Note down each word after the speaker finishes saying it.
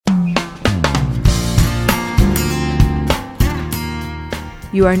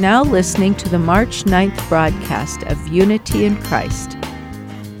You are now listening to the March 9th broadcast of Unity in Christ.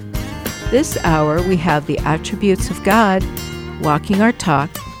 This hour we have the attributes of God, walking our talk,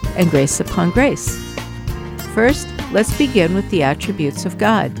 and grace upon grace. First, let's begin with the attributes of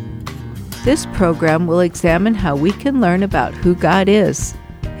God. This program will examine how we can learn about who God is,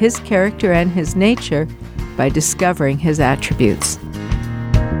 His character and His nature by discovering His attributes.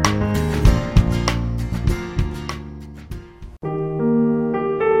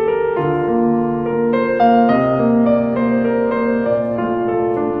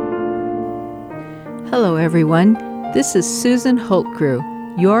 Hello everyone, this is Susan Holtgrew,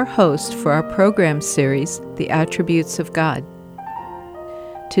 your host for our program series, The Attributes of God.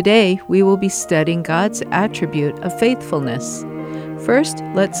 Today we will be studying God's attribute of faithfulness. First,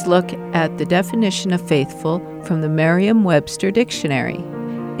 let's look at the definition of faithful from the Merriam-Webster Dictionary.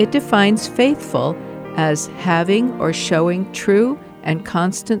 It defines faithful as having or showing true and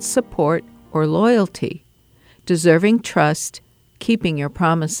constant support or loyalty, deserving trust, keeping your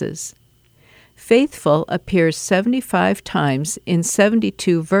promises. Faithful appears 75 times in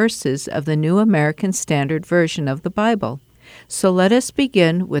 72 verses of the New American Standard Version of the Bible. So let us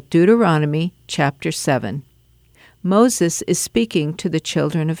begin with Deuteronomy chapter 7. Moses is speaking to the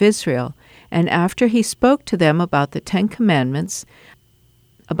children of Israel, and after he spoke to them about the Ten Commandments,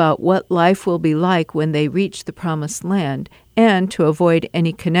 about what life will be like when they reach the Promised Land, and to avoid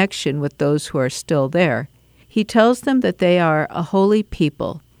any connection with those who are still there, he tells them that they are a holy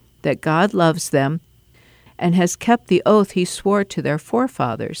people, that God loves them, and has kept the oath he swore to their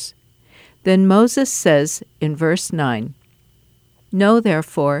forefathers. Then Moses says in verse 9, "Know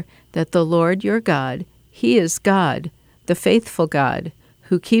therefore that the Lord your God, He is God, the faithful God,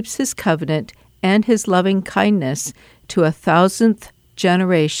 who keeps His covenant and His loving kindness to 1,000th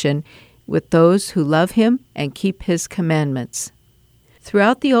generation with those who love Him and keep His commandments."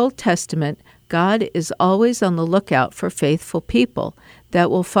 Throughout the Old Testament, God is always on the lookout for faithful people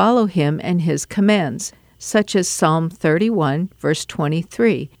that will follow Him and His commands, such as Psalm 31, verse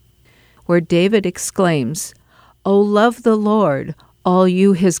 23, where David exclaims, "O love the Lord, all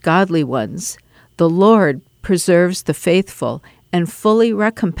you His godly ones. The Lord preserves the faithful and fully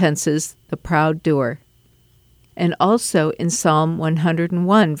recompenses the proud doer." And also in Psalm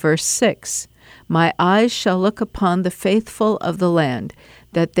 101, verse 6, "My eyes shall look upon the faithful of the land,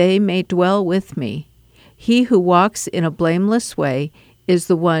 that they may dwell with me. He who walks in a blameless way is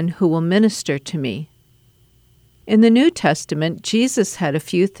the one who will minister to me." In the New Testament, Jesus had a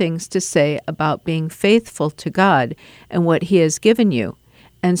few things to say about being faithful to God and what He has given you,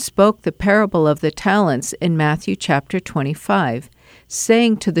 and spoke the parable of the talents in Matthew chapter 25,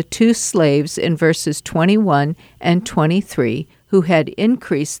 saying to the two slaves in verses 21 and 23, who had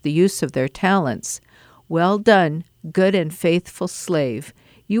increased the use of their talents, "Well done, good and faithful slave.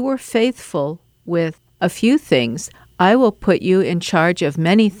 You were faithful with a few things. I will put you in charge of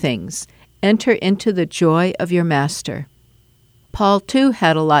many things. Enter into the joy of your master." Paul, too,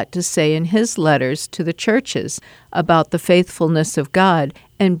 had a lot to say in his letters to the churches about the faithfulness of God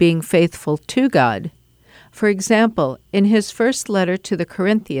and being faithful to God. For example, in his first letter to the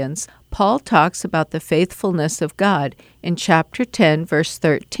Corinthians, Paul talks about the faithfulness of God in chapter 10, verse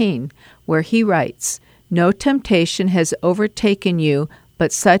 13, where he writes, "No temptation has overtaken you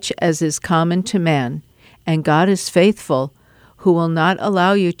but such as is common to man, and God is faithful, who will not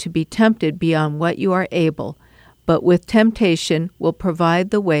allow you to be tempted beyond what you are able, but with temptation will provide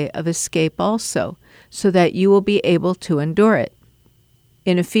the way of escape also, so that you will be able to endure it."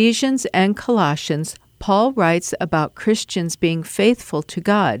 In Ephesians and Colossians, Paul writes about Christians being faithful to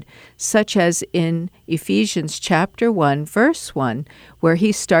God, such as in Ephesians chapter 1, verse 1, where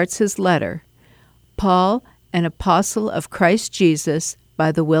he starts his letter, "Paul, an apostle of Christ Jesus,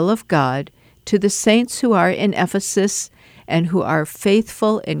 by the will of God, to the saints who are in Ephesus and who are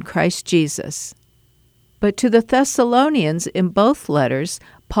faithful in Christ Jesus." But to the Thessalonians in both letters,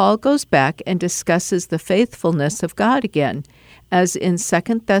 Paul goes back and discusses the faithfulness of God again, as in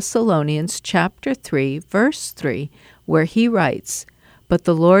 2 Thessalonians chapter 3, verse 3, where he writes, "But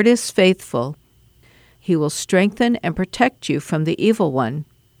the Lord is faithful. He will strengthen and protect you from the evil one."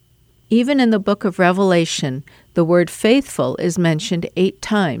 Even in the book of Revelation, the word faithful is mentioned 8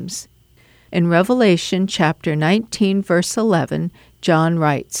 times. In Revelation chapter 19, verse 11, John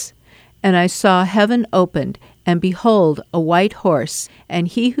writes, "And I saw heaven opened, and behold, a white horse, and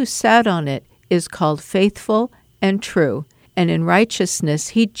he who sat on it is called Faithful and True, and in righteousness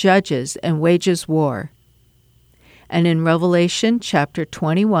he judges and wages war." And in Revelation chapter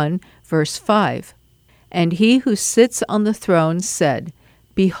 21, verse 5, "And he who sits on the throne said,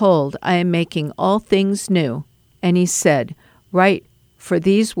 Behold, I am making all things new. And he said, Write, for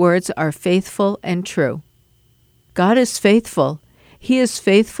these words are faithful and true. God is faithful. He is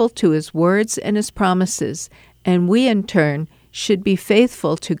faithful to His words and His promises, and we in turn should be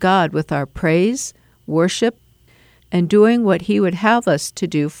faithful to God with our praise, worship, and doing what He would have us to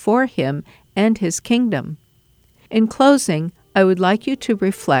do for Him and His kingdom. In closing, I would like you to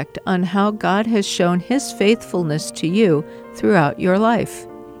reflect on how God has shown His faithfulness to you throughout your life,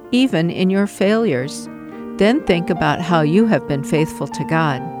 even in your failures. Then think about how you have been faithful to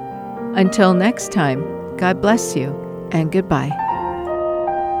God. Until next time, God bless you, and goodbye.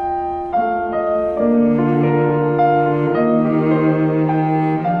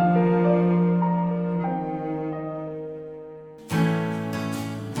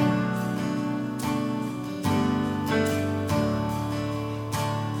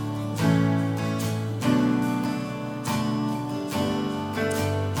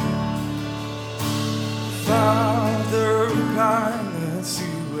 Father of kindness,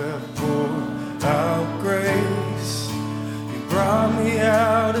 you have poured out grace. You brought me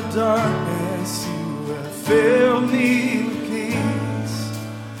out of darkness, you have filled me with peace.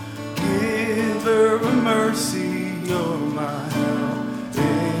 Giver of mercy, you're my help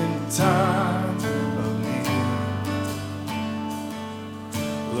in time of need.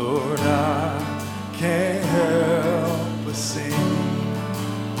 Lord, I can't help but sing.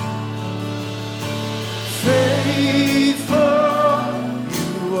 Faithful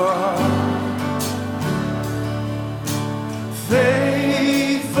you are,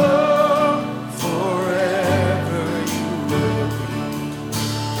 faithful forever you will be.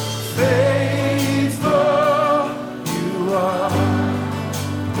 Faithful you are,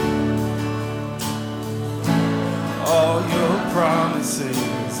 all your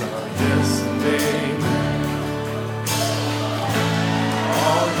promises are yes and amen.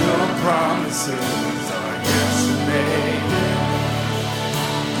 All your promises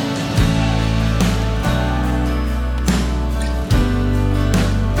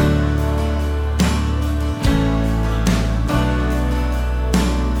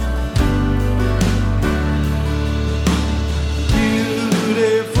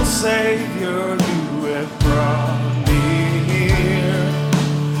Savior, you have brought me here.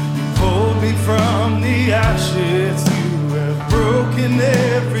 You pulled me from the ashes, you have broken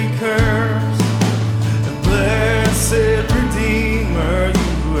every curse. And blessed Redeemer,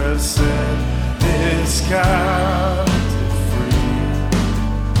 you have set this captive free.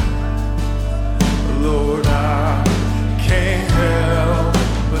 Lord, I can't help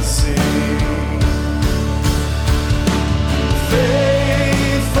but sing.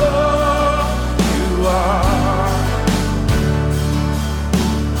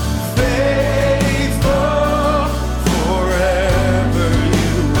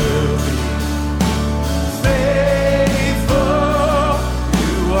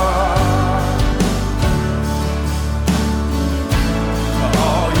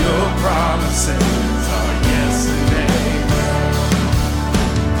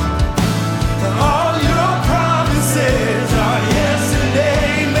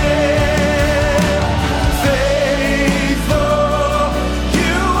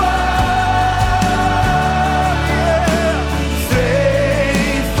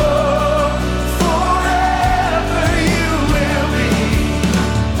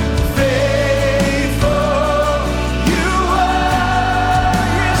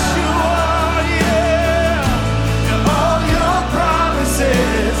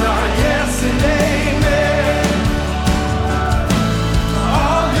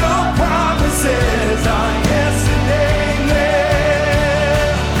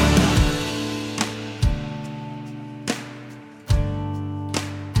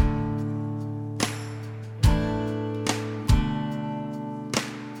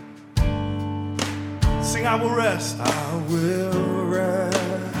 Sing, I will rest. I will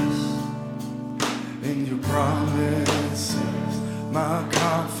rest in your promises. My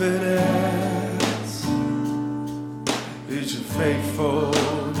confidence is your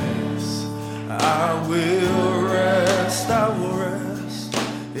faithfulness. I will rest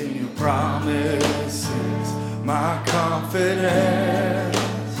in your promises. My confidence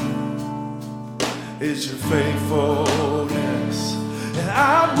is your faithfulness. And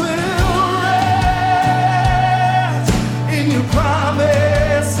I will your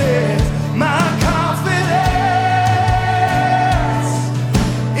promises, my confidence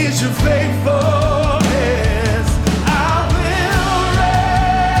is your faithfulness. I will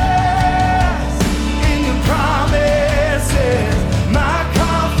rest in your promises. My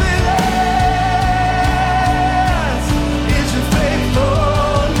confidence is your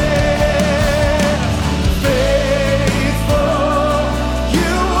faithfulness. Faithful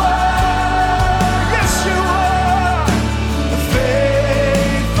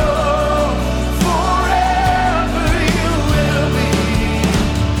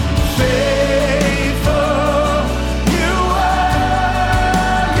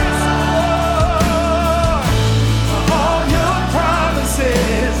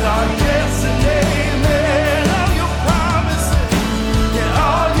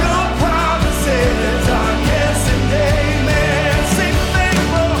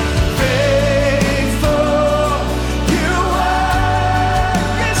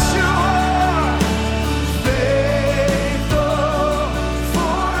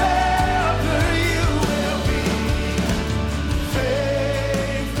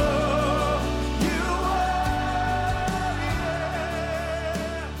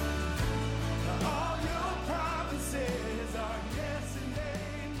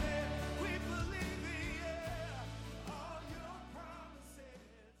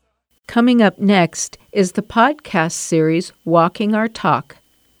Coming up next is the podcast series Walking Our Talk.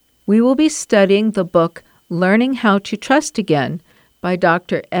 We will be studying the book Learning How to Trust Again by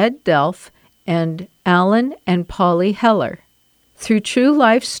Dr. Ed Delf and Alan and Polly Heller. Through true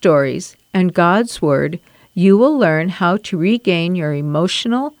life stories and God's Word, you will learn how to regain your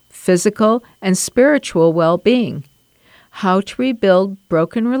emotional, physical, and spiritual well-being, how to rebuild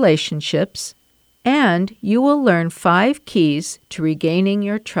broken relationships, and you will learn 5 keys to regaining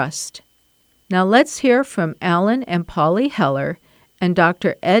your trust. Now let's hear from Alan and Polly Heller and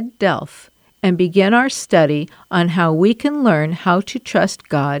Dr. Ed Delf and begin our study on how we can learn how to trust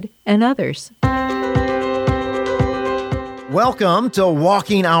God and others. Welcome to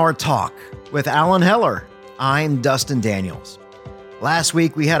Walking Our Talk with Alan Heller. I'm Dustin Daniels. Last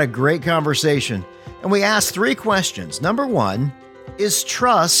week we had a great conversation and we asked 3 questions. Number 1, is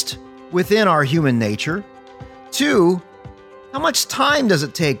trust within our human nature? 2, how much time does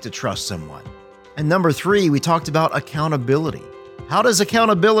it take to trust someone? And number 3, we talked about accountability. How does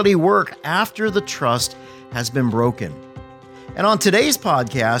accountability work after the trust has been broken? And on today's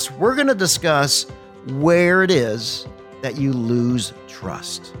podcast, we're going to discuss where it is that you lose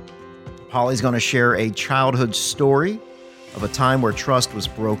trust. Polly's going to share a childhood story of a time where trust was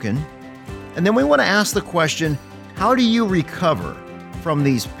broken. And then we want to ask the question, how do you recover from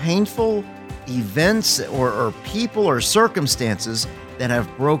these painful events or people or circumstances that have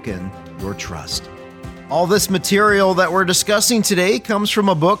broken your trust? All this material that we're discussing today comes from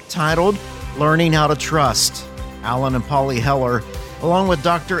a book titled Learning How to Trust. Alan and Polly Heller, along with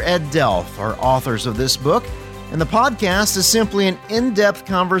Dr. Ed Delf, are authors of this book, and the podcast is simply an in-depth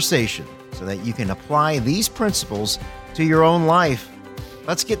conversation so that you can apply these principles to your own life.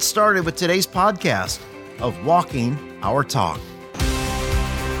 Let's get started with today's podcast of Walking Our Talk.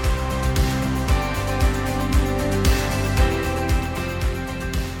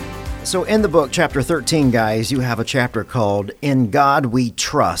 So in the book, chapter 13, guys, you have a chapter called In God We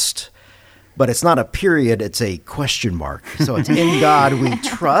Trust. But it's not a period, it's a question mark. So it's In God We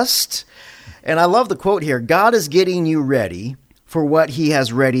Trust. And I love the quote here, God is getting you ready for what he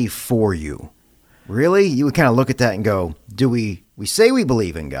has ready for you. Really? You would kind of look at that and go, we say we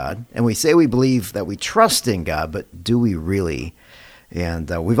believe in God, and we say we believe that we trust in God, but do we really? And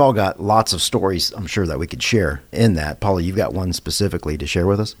we've all got lots of stories, I'm sure, that we could share in that. Polly, you've got one specifically to share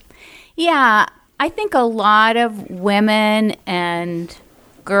with us? Yeah, I think a lot of women and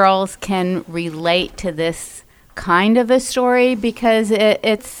girls can relate to this kind of a story because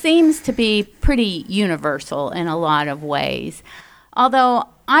it seems to be pretty universal in a lot of ways. Although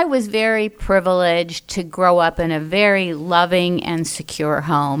I was very privileged to grow up in a very loving and secure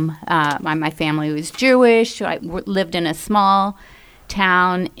home. My family was Jewish. I lived in a small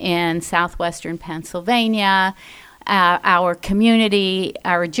town in southwestern Pennsylvania. Our community,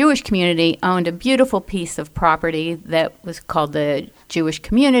 our Jewish community, owned a beautiful piece of property that was called the Jewish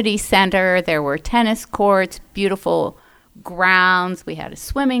Community Center. There were tennis courts, beautiful grounds. We had a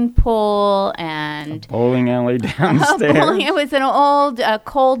swimming pool and a bowling alley downstairs. It was an old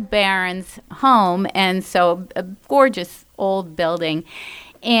Cold Barons home, and so a gorgeous old building.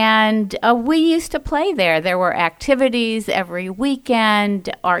 And we used to play there. There were activities every weekend,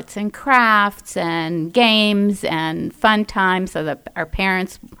 arts and crafts and games and fun times. So that our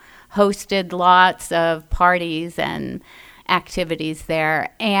parents hosted lots of parties and activities there.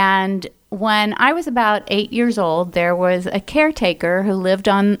 And when I was about 8 years old, there was a caretaker who lived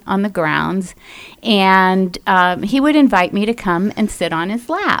on the grounds, and he would invite me to come and sit on his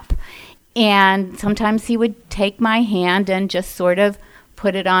lap. And sometimes he would take my hand and just sort of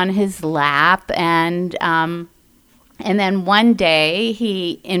put it on his lap, and then one day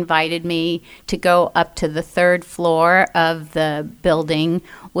he invited me to go up to the 3rd floor of the building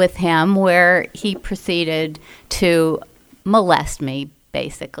with him, where he proceeded to molest me,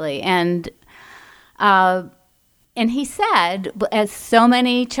 basically. And he said, as so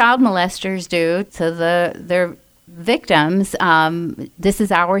many child molesters do to their victims, this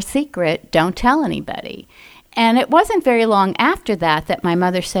is our secret, don't tell anybody. And it wasn't very long after that my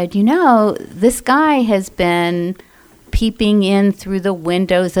mother said, this guy has been peeping in through the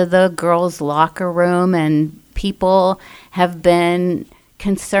windows of the girls' locker room, and people have been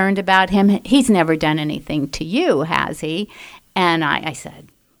concerned about him. He's never done anything to you, has he? And I said,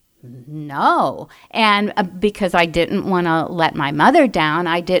 no. And because I didn't want to let my mother down,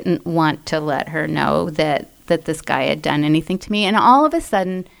 I didn't want to let her know that this guy had done anything to me. And all of a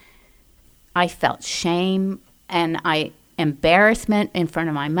sudden, I felt shame and embarrassment in front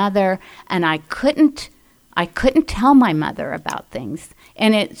of my mother, and I couldn't tell my mother about things.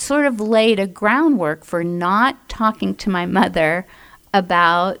 And it sort of laid a groundwork for not talking to my mother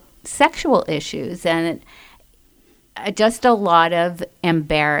about sexual issues and just a lot of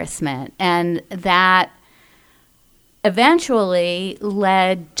embarrassment. And that eventually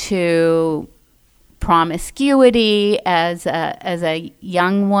led to promiscuity. As a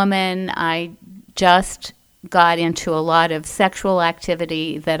young woman, I just got into a lot of sexual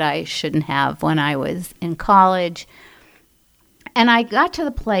activity that I shouldn't have when I was in college. And I got to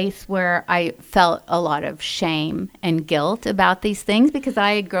the place where I felt a lot of shame and guilt about these things because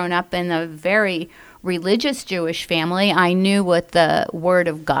I had grown up in a very religious Jewish family. I knew what the Word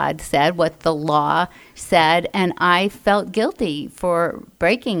of God said, what the law said, and I felt guilty for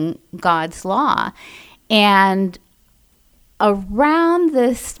breaking God's law. And around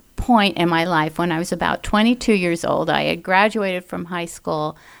this point in my life, when I was about 22 years old, I had graduated from high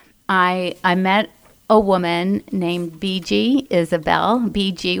school, I met a woman named BG, Isabel.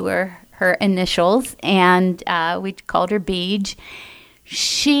 BG were her initials, and we called her Beej.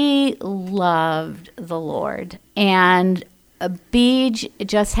 She loved the Lord, and Beej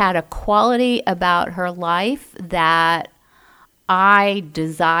just had a quality about her life that I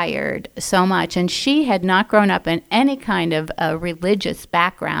desired so much. And she had not grown up in any kind of a religious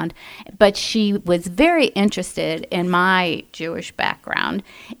background, but she was very interested in my Jewish background.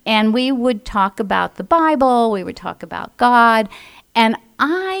 And we would talk about the Bible, we would talk about God, and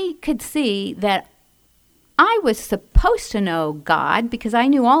I could see that I was supposed to know God because I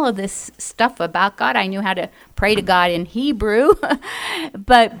knew all of this stuff about God. I knew how to pray to God in Hebrew.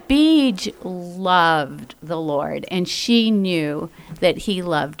 But Beej loved the Lord, and she knew that he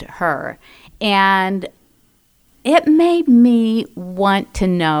loved her. And it made me want to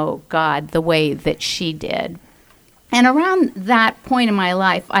know God the way that she did. And around that point in my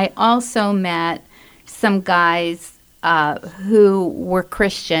life, I also met some guys who were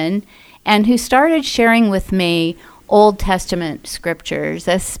Christian and who started sharing with me Old Testament scriptures,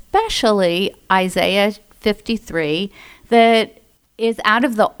 especially Isaiah 53, that is out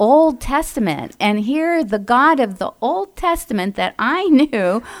of the Old Testament. And here the God of the Old Testament that I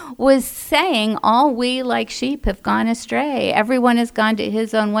knew was saying, all we like sheep have gone astray. Everyone has gone to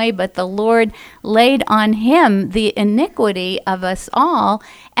his own way, but the Lord laid on him the iniquity of us all.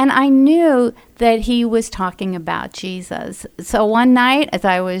 And I knew that he was talking about Jesus. So one night as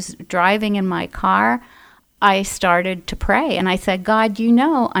I was driving in my car, I started to pray, and I said, God, you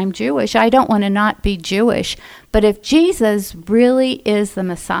know I'm Jewish. I don't want to not be Jewish. But if Jesus really is the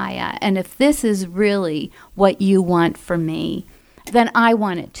Messiah, and if this is really what you want for me, then I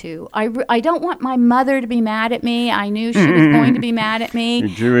want it too. I don't want my mother to be mad at me. I knew she was going to be mad at me. Your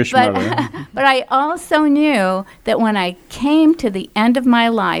Jewish mother. But I also knew that when I came to the end of my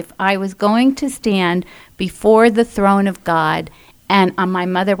life, I was going to stand before the throne of God, and my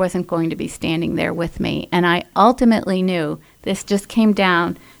mother wasn't going to be standing there with me. And I ultimately knew this just came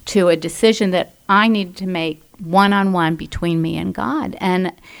down to a decision that I needed to make one-on-one between me and God.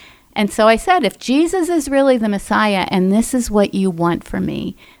 And so I said, if Jesus is really the Messiah and this is what you want for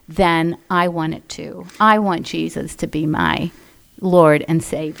me, then I want it too. I want Jesus to be my Lord and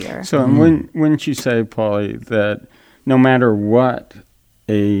Savior. So wouldn't you say, Polly, that no matter what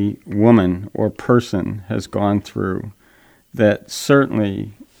a woman or person has gone through, that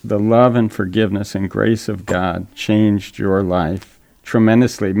certainly the love and forgiveness and grace of God changed your life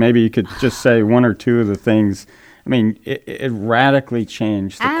tremendously? Maybe you could just say one or two of the things. I mean, it radically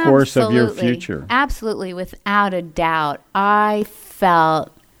changed the course of your future. Absolutely, without a doubt. I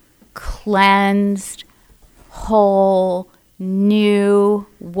felt cleansed, whole, new,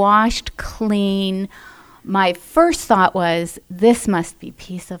 washed clean. My first thought was, this must be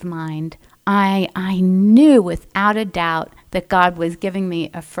peace of mind. I knew without a doubt that God was giving me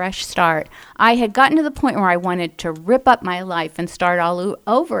a fresh start. I had gotten to the point where I wanted to rip up my life and start all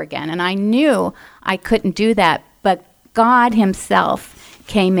over again, and I knew I couldn't do that, but God himself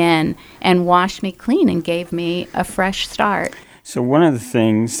came in and washed me clean and gave me a fresh start. So one of the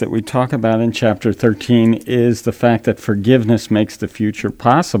things that we talk about in chapter 13 is the fact that forgiveness makes the future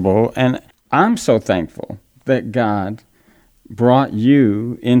possible, and I'm so thankful that God brought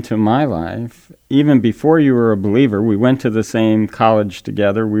you into my life even before you were a believer. We went to the same college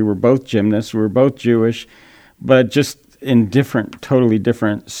together. We were both gymnasts. We were both Jewish, but just in totally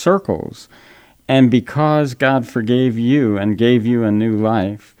different circles. And because God forgave you and gave you a new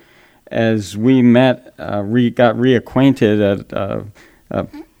life, as we met, got reacquainted at a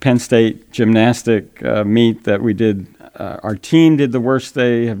Penn State gymnastic meet that we did, our team did the worst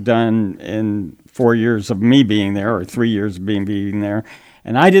they have done in 4 years of me being there, or 3 years of being there.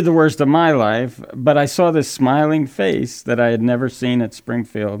 And I did the worst of my life, but I saw this smiling face that I had never seen at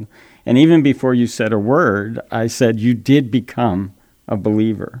Springfield. And even before you said a word, I said, you did become a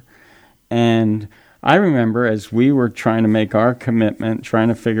believer. And I remember as we were trying to make our commitment, trying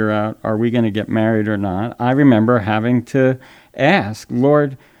to figure out, are we going to get married or not? I remember having to ask,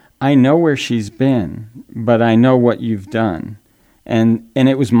 Lord, I know where she's been, but I know what you've done. And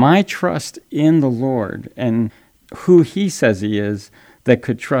it was my trust in the Lord and who he says he is that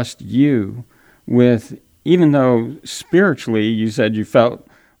could trust you with, even though spiritually you said you felt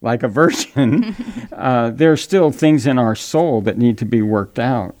like a virgin, there are still things in our soul that need to be worked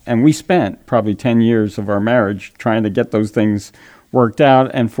out. And we spent probably 10 years of our marriage trying to get those things worked out.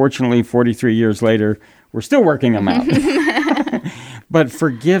 And fortunately, 43 years later, we're still working them out. But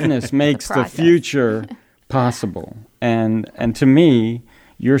forgiveness makes the future possible. And to me,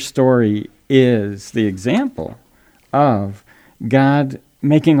 your story is the example of God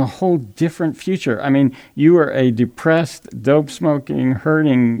making a whole different future. I mean, you were a depressed, dope-smoking,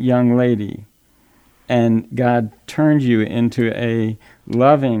 hurting young lady, and God turned you into a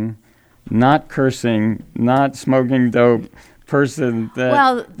loving, not cursing, not smoking dope person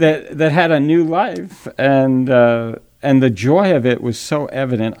that had a new life, and the joy of it was so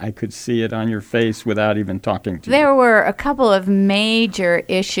evident I could see it on your face without even talking to you. There were a couple of major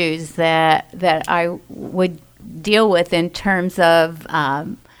issues that I would deal with in terms of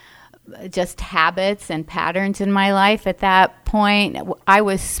just habits and patterns in my life. At that point, I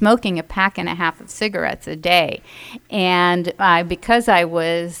was smoking a pack and a half of cigarettes a day. And because I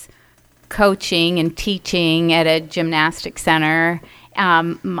was coaching and teaching at a gymnastic center,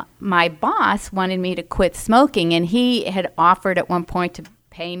 my boss wanted me to quit smoking, and he had offered at one point to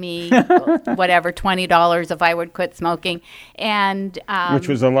pay me whatever, $20 if I would quit smoking, and which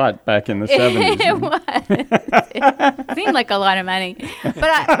was a lot back in the 70s. It was. It seemed like a lot of money, but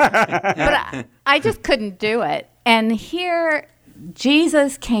I just couldn't do it. And here,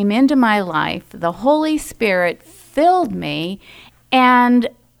 Jesus came into my life. The Holy Spirit filled me, and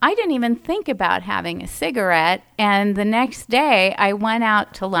I didn't even think about having a cigarette. And the next day, I went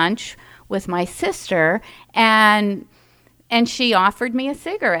out to lunch with my sister, and she offered me a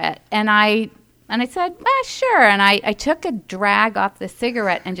cigarette. And I said, sure. And I took a drag off the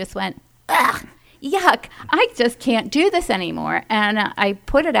cigarette and just went, ugh, yuck, I just can't do this anymore. And I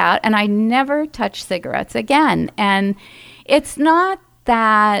put it out, and I never touched cigarettes again. And it's not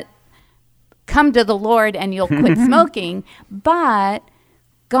that come to the Lord and you'll quit smoking, but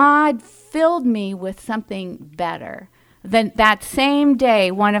God filled me with something better. Then that same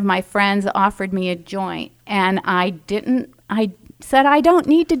day, one of my friends offered me a joint, and I said, I don't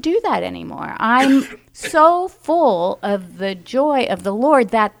need to do that anymore. I'm so full of the joy of the Lord,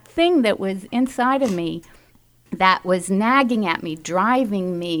 that thing that was inside of me that was nagging at me,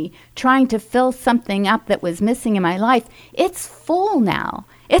 driving me, trying to fill something up that was missing in my life. It's full now.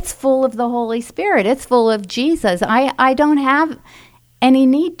 It's full of the Holy Spirit. It's full of Jesus. I don't have any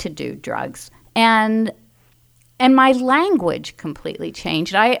need to do drugs. And my language completely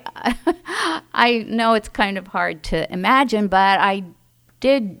changed. I know it's kind of hard to imagine, but I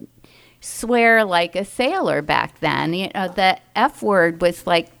did swear like a sailor back then. You know, the F word was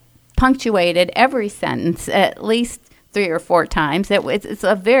like punctuated every sentence at least 3 or 4 times. It's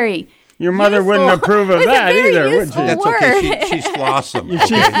a very Your mother wouldn't approve of that either, would she? That's okay. She's Flossom. She's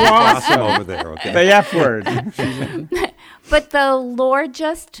Flossom over there. Okay. The F word. But the Lord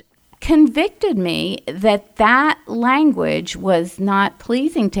just convicted me that language was not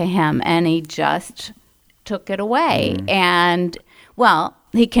pleasing to him, and he just took it away. And, well,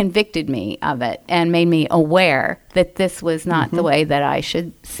 he convicted me of it and made me aware that this was not the way that I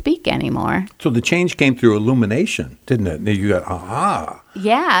should speak anymore. So the change came through illumination, didn't it? You got, aha.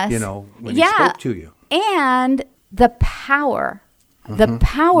 Yes. You know, when he spoke to you. And the power. The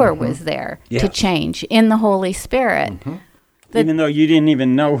power was there to change in the Holy Spirit. Even though you didn't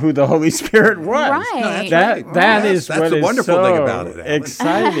even know who the Holy Spirit was. Right. That is that's what the is wonderful so thing about it, Alan.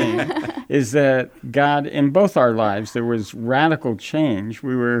 exciting, is that God, in both our lives, there was radical change.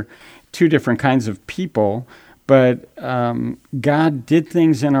 We were 2 different kinds of people, but God did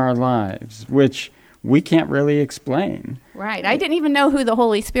things in our lives which we can't really explain. Right. I didn't even know who the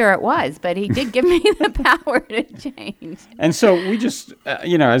Holy Spirit was, but he did give me the power to change. And so we just,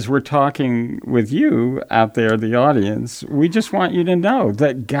 as we're talking with you out there, the audience, we just want you to know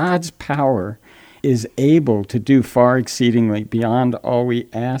that God's power is able to do far exceedingly beyond all we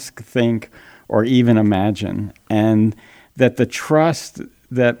ask, think, or even imagine. And that the trust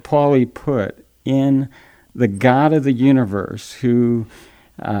that Paulie put in the God of the universe, who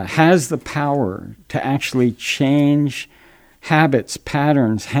has the power to actually change habits,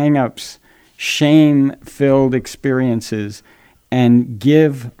 patterns, hang-ups, shame-filled experiences, and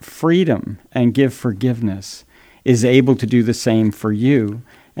give freedom and give forgiveness, is able to do the same for you.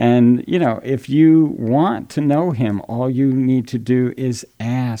 And, if you want to know him, all you need to do is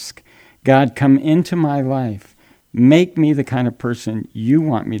ask, God, come into my life. Make me the kind of person you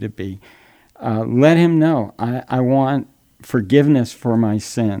want me to be. Let him know I want forgiveness for my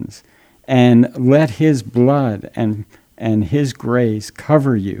sins. And let his blood and his grace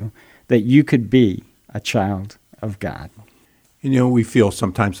cover you, that you could be a child of God. We feel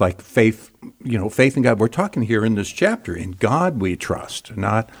sometimes like faith in God. We're talking here in this chapter, in God we trust,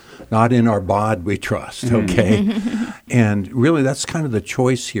 not in our bod we trust, okay? And really that's kind of the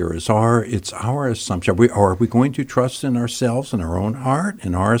choice here, it's our assumption. Are we going to trust in ourselves, in our own heart,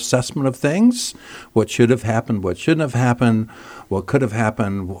 in our assessment of things? What should have happened, what shouldn't have happened, what could have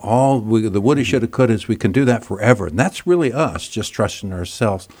happened, the woulda, shoulda, couldas, we can do that forever. And that's really us, just trusting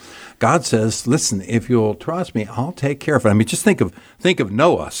ourselves. God says, listen, if you'll trust me, I'll take care of it. I mean, just think of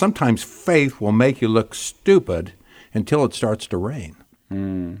Noah. Sometimes faith will make you look stupid until it starts to rain.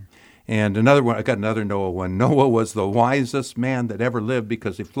 And another one, I got another Noah one. Noah was the wisest man that ever lived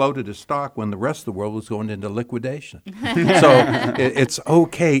because he floated his stock when the rest of the world was going into liquidation. So it's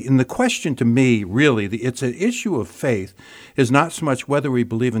okay. And the question to me, really, it's an issue of faith, is not so much whether we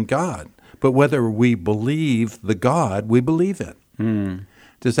believe in God, but whether we believe the God we believe in.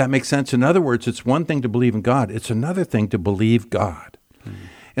 Does that make sense? In other words, it's one thing to believe in God. It's another thing to believe God.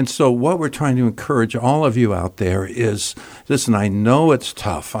 And so what we're trying to encourage all of you out there is, listen, I know it's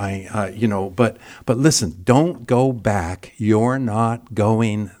tough, but listen, don't go back. You're not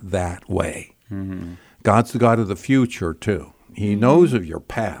going that way. God's the God of the future, too. He knows of your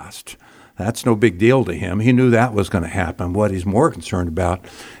past. That's no big deal to him. He knew that was going to happen. What he's more concerned about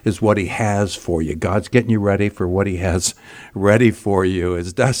is what he has for you. God's getting you ready for what he has ready for you,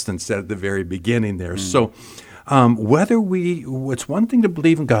 as Dustin said at the very beginning there. So it's one thing to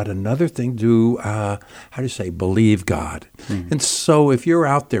believe in God, another thing to, believe God. And so if you're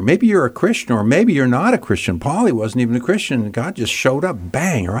out there, maybe you're a Christian or maybe you're not a Christian. Paul wasn't even a Christian, and God just showed up,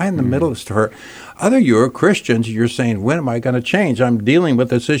 bang, right in the middle of her. Other you're Christians, you're saying, when am I going to change? I'm dealing with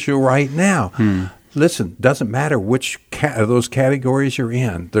this issue right now. Listen, doesn't matter which of those categories you're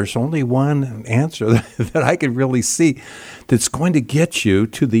in. There's only one answer that I could really see that's going to get you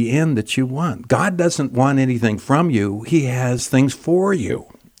to the end that you want. God doesn't want anything from you. He has things for you.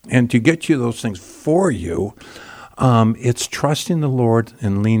 And to get you those things for you, it's trusting the Lord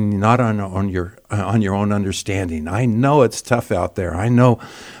and leaning not on your own understanding. I know it's tough out there. I know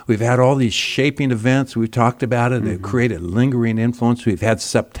we've had all these shaping events. We've talked about it. They've created lingering influence. We've had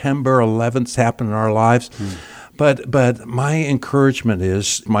September 11th happen in our lives. But my encouragement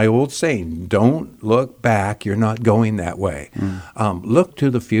is my old saying, don't look back. You're not going that way. Look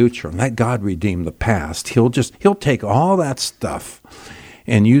to the future and let God redeem the past. He'll take all that stuff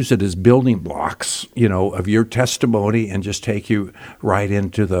and use it as building blocks, of your testimony, and just take you right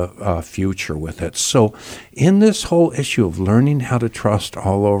into the future with it. So in this whole issue of learning how to trust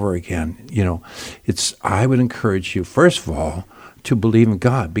all over again, I would encourage you, first of all, to believe in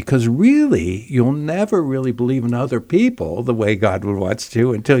God, because really, you'll never really believe in other people the way God wants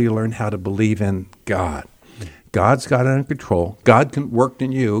to until you learn how to believe in God. God's got it under control. God can work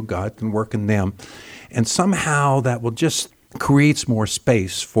in you. God can work in them. And somehow that will just creates more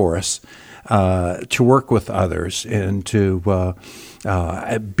space for us to work with others and to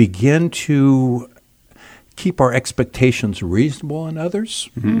begin to keep our expectations reasonable in others,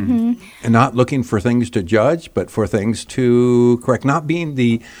 and not looking for things to judge, but for things to correct. Not being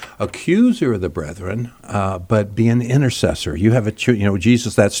the accuser of the brethren, but be an intercessor. You have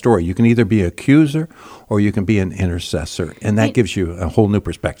Jesus, that story. You can either be an accuser or you can be an intercessor, and that gives you a whole new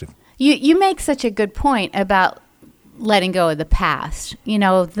perspective. You make such a good point about letting go of the past.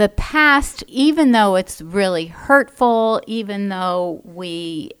 The past, even though it's really hurtful, even though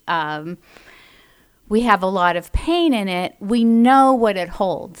we have a lot of pain in it, we know what it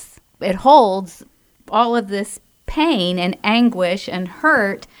holds. It holds all of this pain and anguish and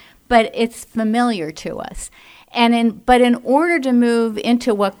hurt, but it's familiar to us. But in order to move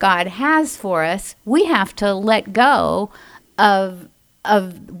into what God has for us, we have to let go of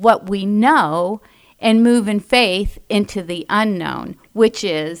what we know and move in faith into the unknown, which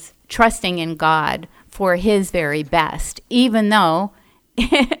is trusting in God for his very best, even though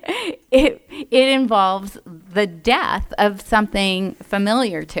it involves the death of something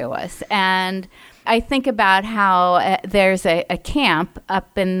familiar to us. And I think about how there's a camp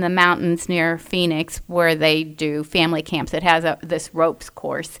up in the mountains near Phoenix where they do family camps. It has this ropes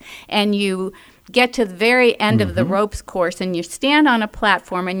course, and you get to the very end of the ropes course and you stand on a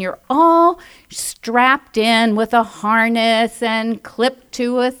platform and you're all strapped in with a harness and clipped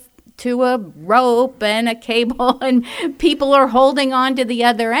to to a rope and a cable, and people are holding on to the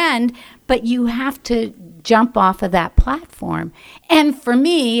other end, but you have to jump off of that platform. And for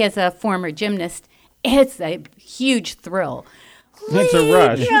me, as a former gymnast, it's a huge thrill. It's a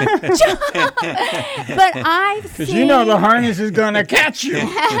rush. But I've seen... Because you know the harness is going to catch you.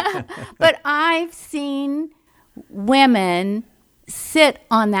 But I've seen women sit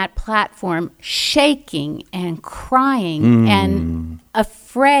on that platform shaking and crying and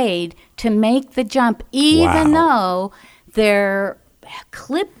afraid to make the jump, even though they're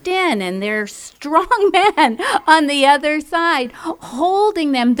clipped in and they're strong men on the other side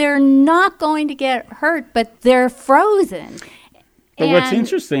holding them. They're not going to get hurt, but they're frozen. But what's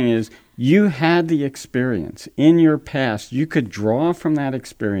interesting is you had the experience in your past. You could draw from that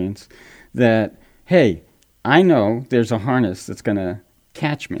experience that, hey, I know there's a harness that's going to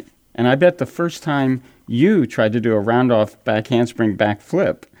catch me. And I bet the first time you tried to do a round-off back handspring back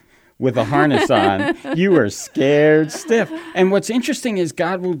flip with a harness on, you were scared stiff. And what's interesting is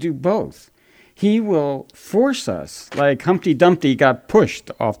God will do both. He will force us, like Humpty Dumpty got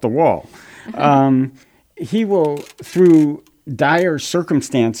pushed off the wall. He will, through dire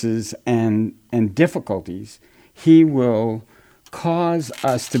circumstances and difficulties, he will cause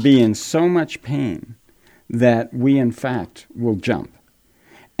us to be in so much pain that we, in fact, will jump.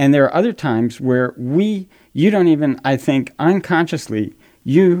 And there are other times where you don't even, I think, unconsciously,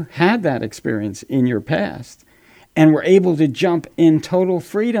 you had that experience in your past and were able to jump in total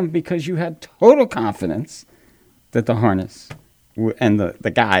freedom because you had total confidence that the harness and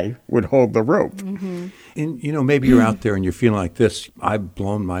the guy would hold the rope. Mm-hmm. And, maybe you're out there and you're feeling like this. I've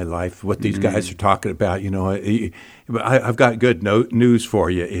blown my life, what these guys are talking about. I've got good news for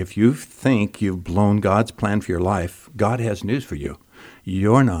you. If you think you've blown God's plan for your life, God has news for you.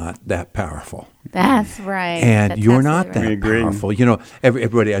 You're not that powerful. That's right. And That's you're not right. that powerful.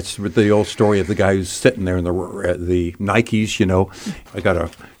 Everybody, it's the old story of the guy who's sitting there in the Nikes, I got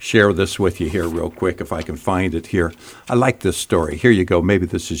to share this with you here real quick if I can find it here. I like this story. Here you go. Maybe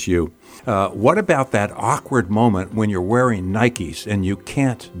this is you. What about that awkward moment when you're wearing Nikes and you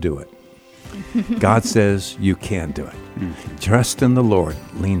can't do it? God says you can do it. Trust in the Lord.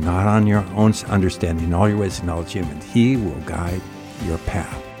 Lean not on your own understanding. In all your ways acknowledge Him, and He will guide your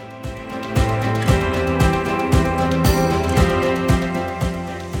path.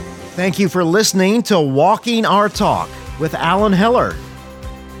 Thank you for listening to Walking Our Talk with Alan Heller.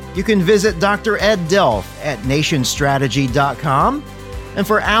 You can visit Dr. Ed Delf at nationstrategy.com. And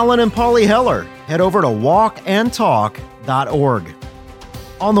for Alan and Polly Heller, head over to walkandtalk.org.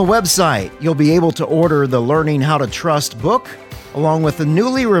 On the website, you'll be able to order the Learning How to Trust book, along with the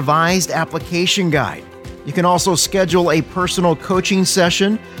newly revised application guide. You can also schedule a personal coaching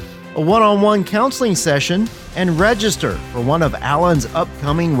session, a one-on-one counseling session, and register for one of Alan's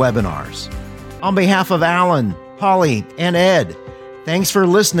upcoming webinars. On behalf of Alan, Polly, and Ed, thanks for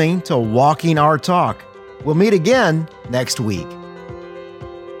listening to Walking Our Talk. We'll meet again next week.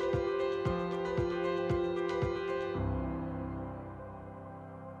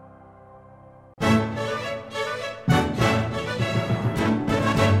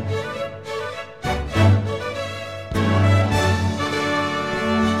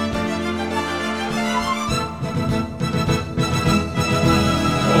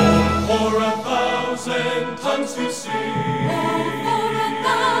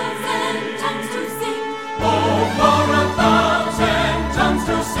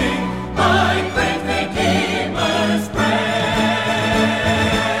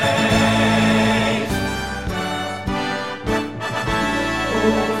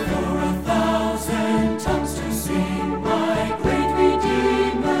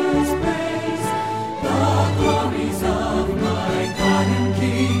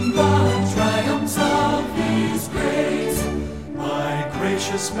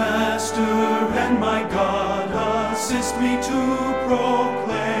 Master and my God, assist me to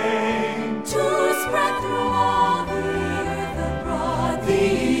proclaim, to spread through all the earth abroad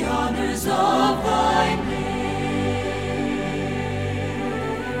the honors of thy name.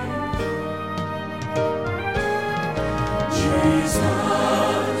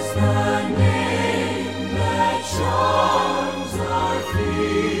 Jesus, the name that charms our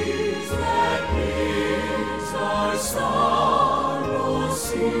fears, that brings our sorrow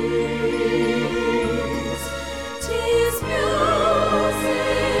cease. 'Tis music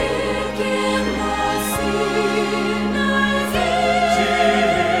in the sinner's ear.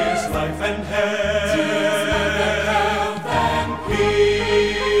 'Tis life and health, and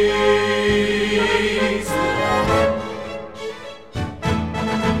peace.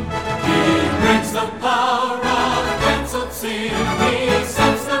 He brings the power of cancelled sin. He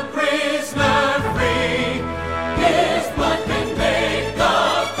sets the praise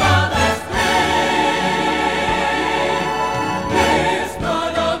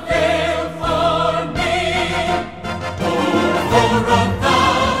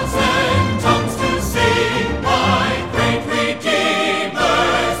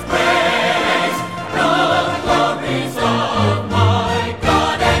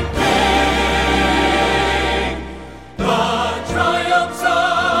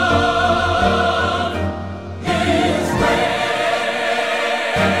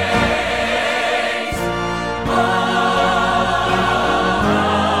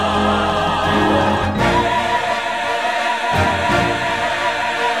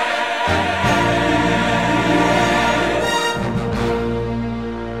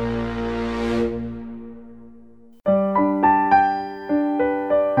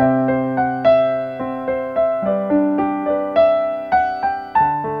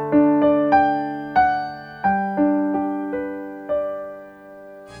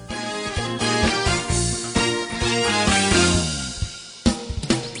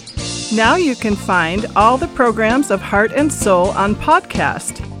Now you can find all the programs of Heart and Soul on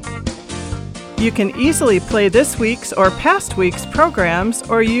podcast. You can easily play this week's or past week's programs,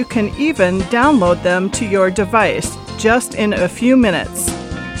 or you can even download them to your device just in a few minutes.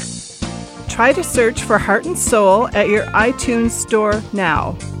 Try to search for Heart and Soul at your iTunes store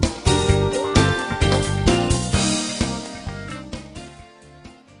now.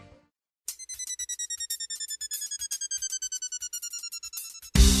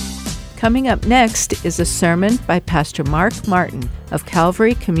 Coming up next is a sermon by Pastor Mark Martin of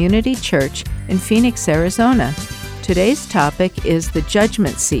Calvary Community Church in Phoenix, Arizona. Today's topic is the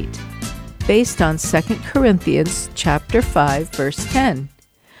judgment seat, based on 2 Corinthians chapter 5, verse 10.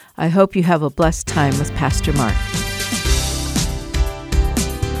 I hope you have a blessed time with Pastor Mark.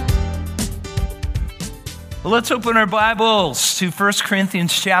 Well, let's open our Bibles to 1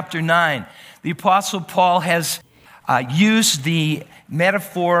 Corinthians chapter 9. The Apostle Paul has used the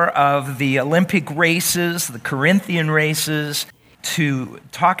metaphor of the Olympic races, the Corinthian races, to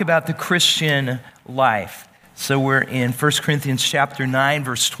talk about the Christian life. So we're in 1 Corinthians chapter 9,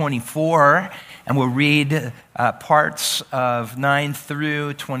 verse 24, and we'll read parts of 9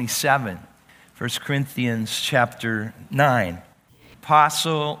 through 27. 1 Corinthians chapter 9.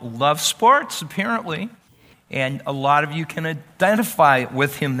 Apostle loves sports, apparently, and a lot of you can identify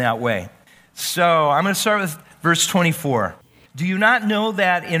with him that way. So I'm going to start with verse 24. Do you not know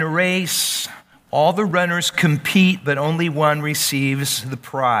that in a race all the runners compete, but only one receives the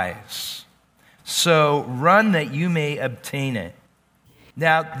prize? So run that you may obtain it.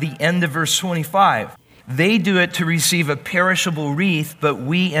 Now, the end of verse 25. They do it to receive a perishable wreath, but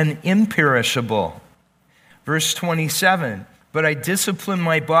we an imperishable. Verse 27. But I discipline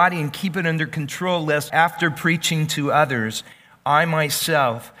my body and keep it under control, lest after preaching to others, I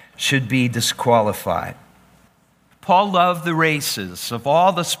myself should be disqualified. Paul loved the races. Of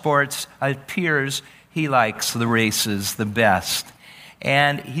all the sports, it appears he likes the races the best.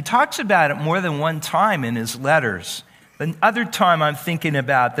 And he talks about it more than one time in his letters. The other time I'm thinking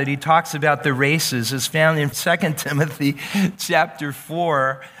about that he talks about the races is found in 2 Timothy chapter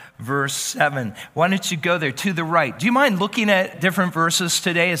 4, verse 7. Why don't you go there to the right? Do you mind looking at different verses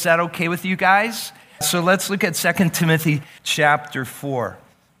today? Is that okay with you guys? So let's look at 2 Timothy chapter 4.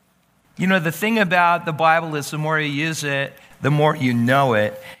 You know, the thing about the Bible is the more you use it, the more you know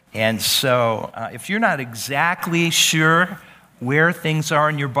it. And so if you're not exactly sure where things are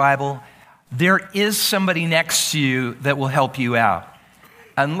in your Bible, there is somebody next to you that will help you out,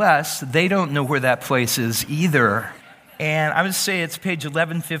 unless they don't know where that place is either. And I would say it's page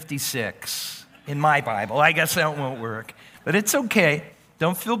 1156 in my Bible. I guess that won't work, but it's okay.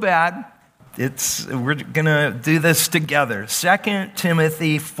 Don't feel bad. We're going to do this together. 2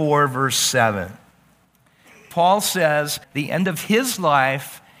 Timothy 4, verse 7. Paul says the end of his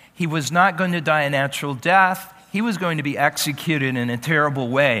life, he was not going to die a natural death. He was going to be executed in a terrible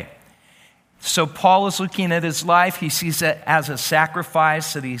way. So Paul is looking at his life. He sees it as a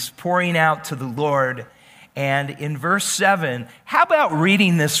sacrifice that he's pouring out to the Lord. And in verse 7, how about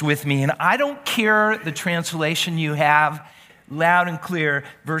reading this with me? And I don't care the translation you have. Loud and clear,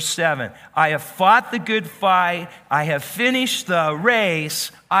 verse 7. I have fought the good fight. I have finished the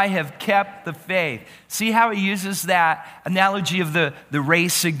race. I have kept the faith. See how he uses that analogy of the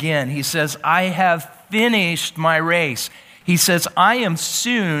race again. He says, I have finished my race. He says, I'm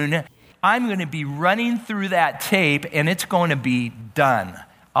going to be running through that tape, and it's going to be done.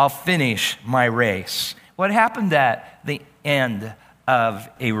 I'll finish my race. What happened at the end of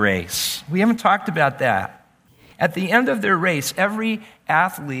a race? We haven't talked about that. At the end of their race, every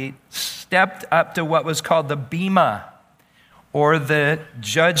athlete stepped up to what was called the bema, or the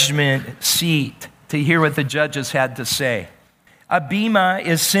judgment seat, to hear what the judges had to say. A bema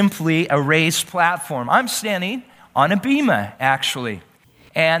is simply a raised platform. I'm standing on a bema, actually.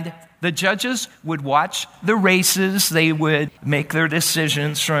 And the judges would watch the races. They would make their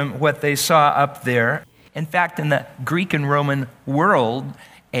decisions from what they saw up there. In fact, in the Greek and Roman world,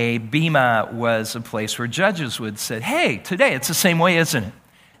 a bema was a place where judges would say, hey, today it's the same way, isn't it?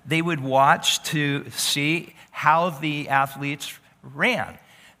 They would watch to see how the athletes ran.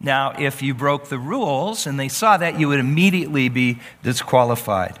 Now, if you broke the rules and they saw that, you would immediately be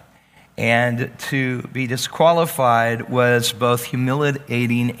disqualified. And to be disqualified was both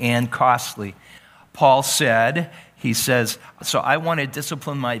humiliating and costly. Paul he says, so I want to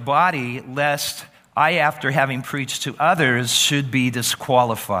discipline my body lest I, after having preached to others, should be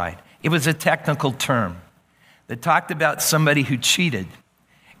disqualified. It was a technical term that talked about somebody who cheated,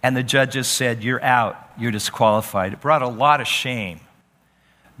 and the judges said, you're out, you're disqualified. It brought a lot of shame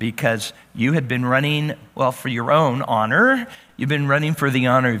because you had been running, well, for your own honor. You've been running for the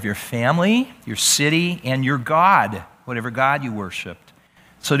honor of your family, your city, and your God, whatever God you worshiped.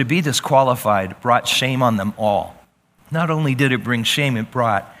 So to be disqualified brought shame on them all. Not only did it bring shame, it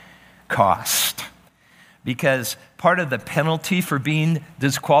brought cost. Because part of the penalty for being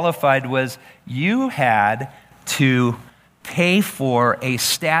disqualified was you had to pay for a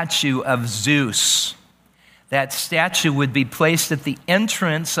statue of Zeus. That statue would be placed at the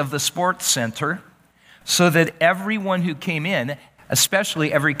entrance of the sports center so that everyone who came in,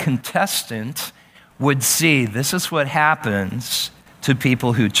 especially every contestant, would see this is what happens to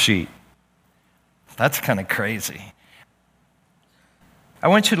people who cheat. That's kind of crazy. I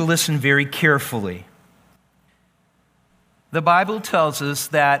want you to listen very carefully. The Bible tells us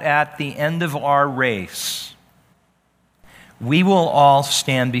that at the end of our race, we will all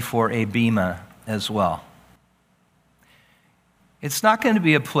stand before a bema as well. It's not going to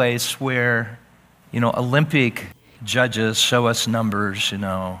be a place where, Olympic judges show us numbers,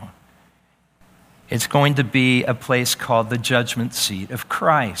 It's going to be a place called the judgment seat of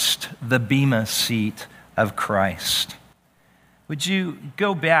Christ, the bema seat of Christ. Would you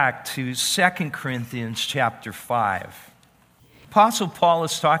go back to 2 Corinthians chapter 5? Apostle Paul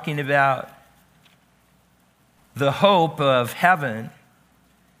is talking about the hope of heaven,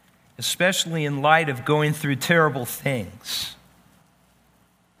 especially in light of going through terrible things.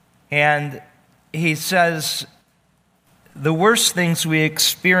 And he says, the worst things we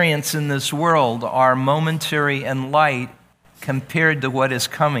experience in this world are momentary and light compared to what is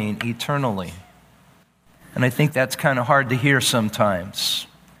coming eternally. And I think that's kind of hard to hear sometimes.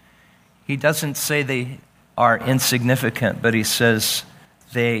 He doesn't say they are insignificant, but he says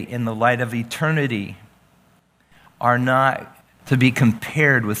they, in the light of eternity, are not to be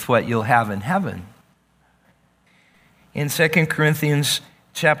compared with what you'll have in heaven. In 2 Corinthians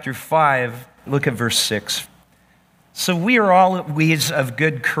chapter 5, look at verse 6. So we are always of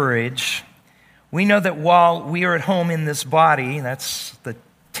good courage. We know that while we are at home in this body, that's the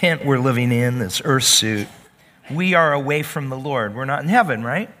tent we're living in, this earth suit, we are away from the Lord. We're not in heaven,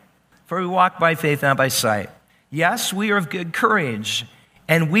 right? For we walk by faith, not by sight. Yes, we are of good courage,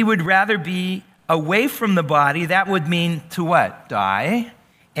 and we would rather be away from the body. That would mean to what? Die,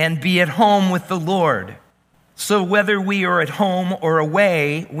 and be at home with the Lord. So whether we are at home or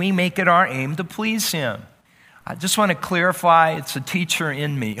away, we make it our aim to please Him. I just want to clarify, it's a teacher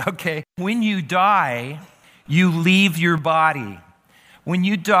in me, okay? When you die, you leave your body. When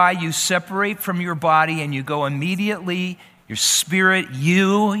you die, you separate from your body and you go immediately, your spirit,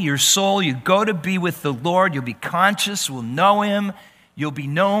 your soul, you go to be with the Lord. You'll be conscious, will know Him. You'll be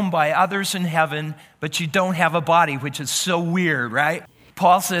known by others in heaven, but you don't have a body, which is so weird, right?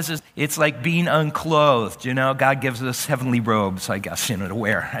 Paul says it's like being unclothed. God gives us heavenly robes, I guess, to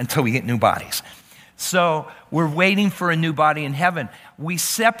wear until we get new bodies. So we're waiting for a new body in heaven. We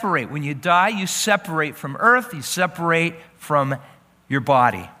separate. When you die, you separate from earth. You separate from your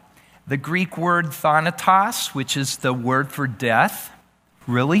body. The Greek word thanatos, which is the word for death,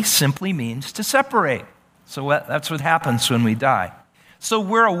 really simply means to separate. So that's what happens when we die. So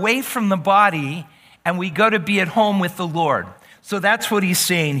we're away from the body and we go to be at home with the Lord. So that's what he's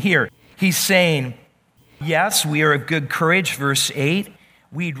saying here. He's saying, yes, we are of good courage, verse 8.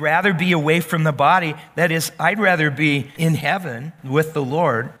 We'd rather be away from the body. That is, I'd rather be in heaven with the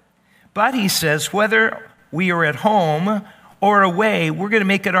Lord. But he says, whether we are at home or away, we're going to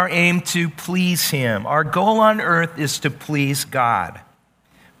make it our aim to please Him. Our goal on earth is to please God.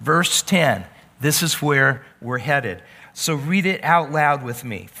 Verse 10, this is where we're headed. So read it out loud with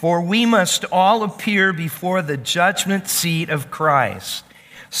me. For we must all appear before the judgment seat of Christ,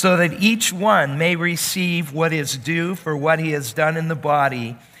 so that each one may receive what is due for what he has done in the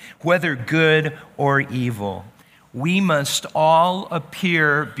body, whether good or evil. We must all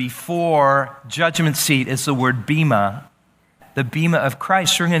appear before judgment seat is the word bema, the bema of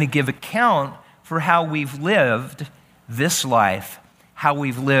Christ. We're going to give account for how we've lived this life, how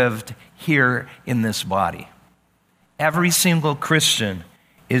we've lived here in this body. Every single Christian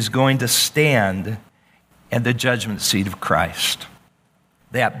is going to stand at the judgment seat of Christ.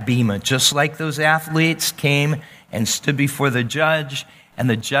 That bema, just like those athletes came and stood before the judge, and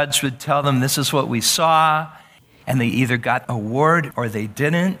the judge would tell them, this is what we saw, and they either got an award or they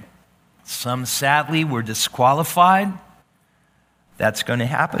didn't. Some, sadly, were disqualified. That's going to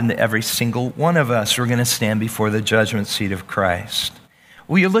happen to every single one of us. We're going to stand before the judgment seat of Christ.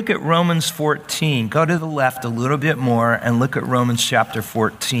 Will you look at Romans 14? Go to the left a little bit more and look at Romans chapter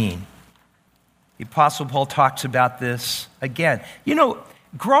 14. The Apostle Paul talks about this again.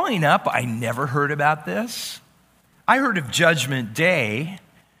 Growing up, I never heard about this. I heard of Judgment Day,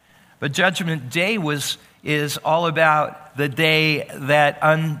 but Judgment Day was is all about the day that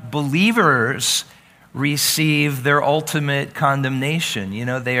unbelievers receive their ultimate condemnation. You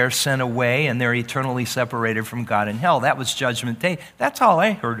know, they are sent away and they're eternally separated from God in hell. That was Judgment Day. That's all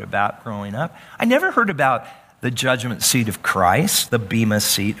I heard about growing up. I never heard about the judgment seat of Christ, the bema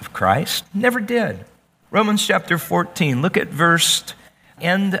seat of Christ. Never did. Romans chapter 14, look at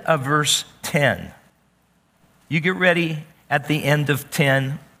end of verse 10. You get ready at the end of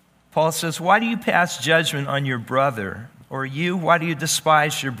 10. Paul says, why do you pass judgment on your brother? Or you, why do you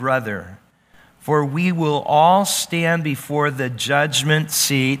despise your brother? For we will all stand before the judgment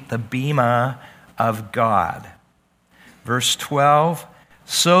seat, the bema of God. Verse 12,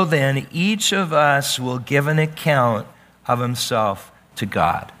 so then each of us will give an account of himself to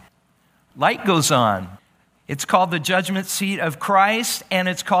God. Light goes on. It's called the judgment seat of Christ, and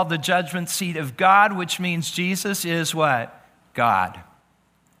it's called the judgment seat of God, which means Jesus is what? God.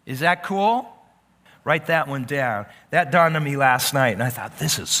 Is that cool? Write that one down. That dawned on me last night, and I thought,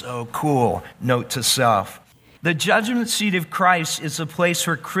 this is so cool. Note to self. The judgment seat of Christ is a place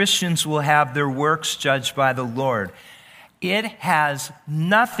where Christians will have their works judged by the Lord. It has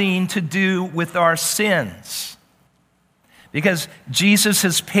nothing to do with our sins, because Jesus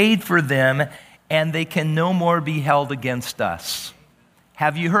has paid for them, and they can no more be held against us.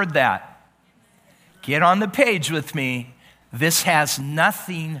 Have you heard that? Get on the page with me. This has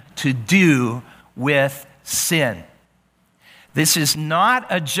nothing to do with sin. This is not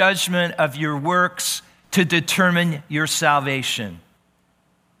a judgment of your works to determine your salvation.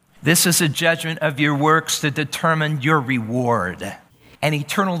 This is a judgment of your works to determine your reward. And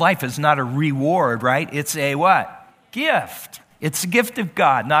eternal life is not a reward, right? It's a what? Gift. It's a gift of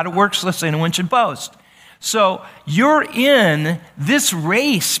God, not a works lest anyone should boast. So you're in this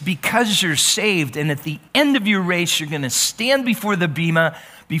race because you're saved, and at the end of your race, you're going to stand before the bema,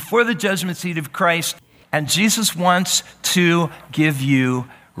 before the judgment seat of Christ, and Jesus wants to give you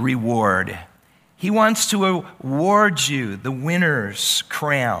reward. He wants to award you the winner's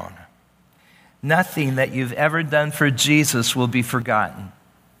crown. Nothing that you've ever done for Jesus will be forgotten.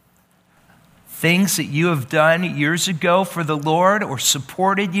 Things that you have done years ago for the Lord or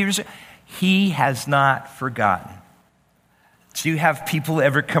supported years ago, He has not forgotten. Do you have people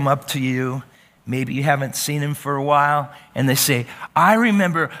ever come up to you, maybe you haven't seen them for a while, and they say, I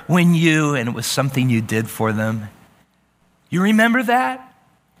remember when you, and it was something you did for them. You remember that?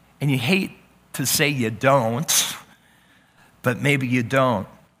 And you hate to say you don't, but maybe you don't.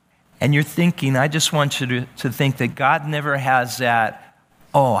 And you're thinking, I just want you to think that God never has that,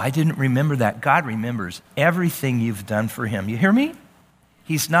 oh, I didn't remember that. God remembers everything you've done for Him. You hear me?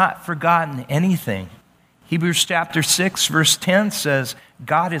 He's not forgotten anything. Hebrews chapter 6, verse 10 says,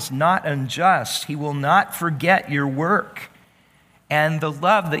 God is not unjust. He will not forget your work and the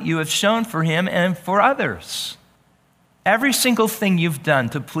love that you have shown for Him and for others. Every single thing you've done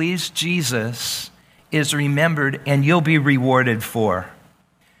to please Jesus is remembered, and you'll be rewarded for.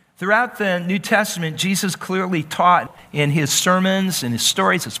 Throughout the New Testament, Jesus clearly taught in His sermons, in His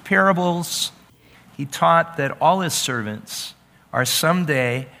stories, His parables. He taught that all His servants are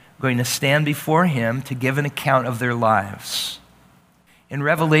someday going to stand before Him to give an account of their lives. In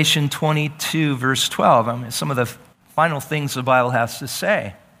Revelation 22, verse 12, some of the final things the Bible has to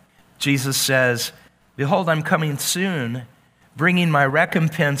say, Jesus says, behold, I'm coming soon, bringing my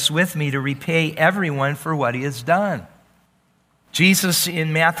recompense with me to repay everyone for what he has done. Jesus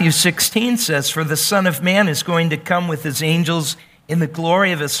in Matthew 16 says, for the Son of Man is going to come with His angels in the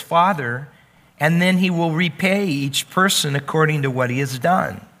glory of His Father, and then He will repay each person according to what he has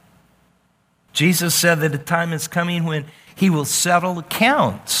done. Jesus said that a time is coming when He will settle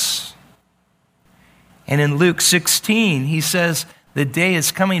accounts. And in Luke 16, He says the day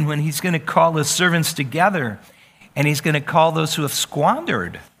is coming when He's going to call His servants together, and He's going to call those who have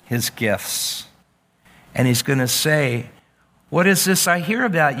squandered His gifts. And He's going to say, what is this I hear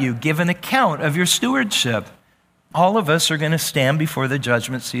about you? Give an account of your stewardship. All of us are going to stand before the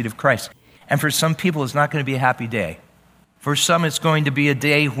judgment seat of Christ. And for some people, it's not going to be a happy day. For some, it's going to be a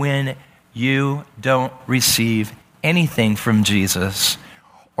day when you don't receive anything from Jesus,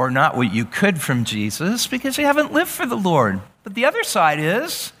 or not what you could from Jesus, because you haven't lived for the Lord. But the other side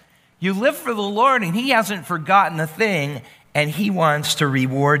is, you live for the Lord, and He hasn't forgotten a thing, and He wants to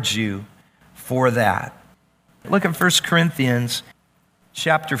reward you for that. Look at 1 Corinthians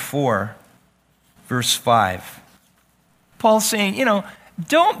chapter 4, verse 5. Paul's saying,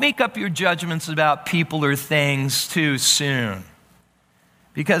 don't make up your judgments about people or things too soon,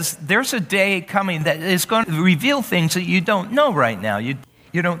 because there's a day coming that is going to reveal things that you don't know right now, you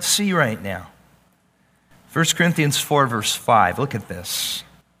don't see right now. 1 Corinthians 4, verse 5, look at this.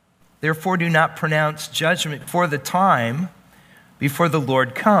 Therefore do not pronounce judgment for the time before the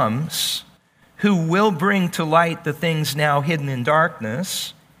Lord comes, who will bring to light the things now hidden in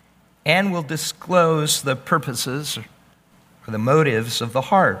darkness, and will disclose the purposes or the motives of the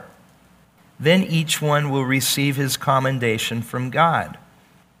heart. Then each one will receive his commendation from God.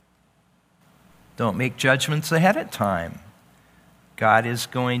 Don't make judgments ahead of time. God is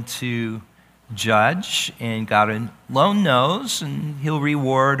going to judge, and God alone knows, and he'll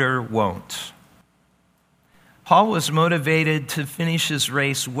reward or won't. Paul was motivated to finish his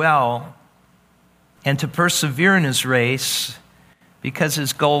race well and to persevere in his race because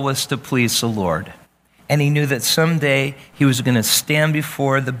his goal was to please the Lord. And he knew that someday he was going to stand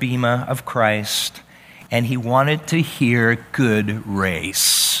before the bema of Christ, and he wanted to hear good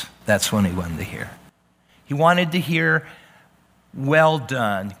race. That's what he wanted to hear. He wanted to hear, well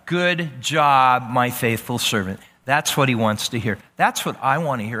done, good job, my faithful servant. That's what he wants to hear. That's what I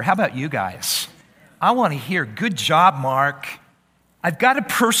want to hear. How about you guys? I want to hear, good job, Mark. I've got to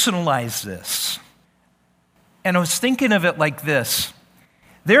personalize this. And I was thinking of it like this.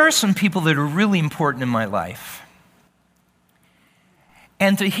 There are some people that are really important in my life.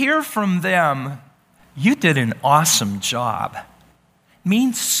 And to hear from them, you did an awesome job,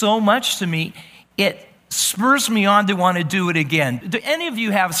 means so much to me. It spurs me on to want to do it again. Do any of you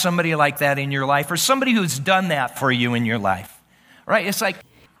have somebody like that in your life, or somebody who's done that for you in your life? Right? It's like,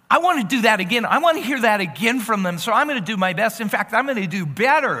 I want to do that again. I want to hear that again from them, so I'm going to do my best. In fact, I'm going to do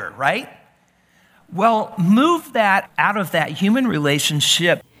better, right? Well, move that out of that human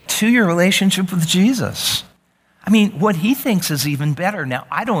relationship to your relationship with Jesus. I mean, what he thinks is even better. Now,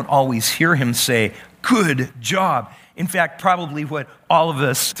 I don't always hear him say, good job. In fact, probably what all of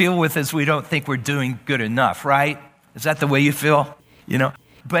us deal with is we don't think we're doing good enough, right? Is that the way you feel? You know?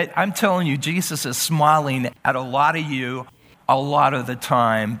 But I'm telling you, Jesus is smiling at a lot of you a lot of the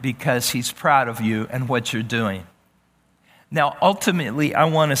time because he's proud of you and what you're doing. Now, ultimately, I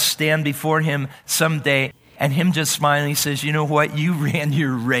want to stand before him someday and him just smiling. He says, you know what? You ran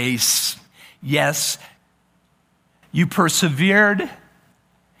your race. Yes, you persevered.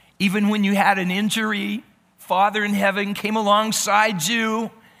 Even when you had an injury, Father in heaven came alongside you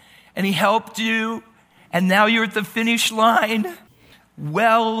and he helped you. And now you're at the finish line.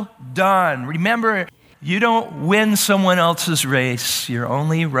 Well done. Remember, you don't win someone else's race. You're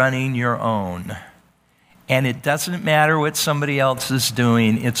only running your own. And it doesn't matter what somebody else is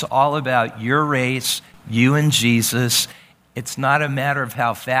doing. It's all about your race, you and Jesus. It's not a matter of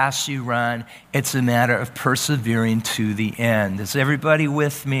how fast you run. It's a matter of persevering to the end. Is everybody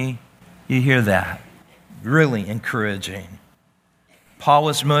with me? You hear that? Really encouraging. Paul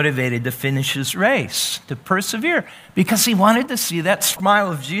was motivated to finish his race, to persevere, because he wanted to see that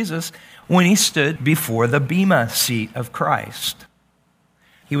smile of Jesus when he stood before the bema seat of Christ.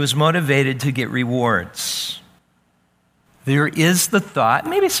 He was motivated to get rewards. There is the thought,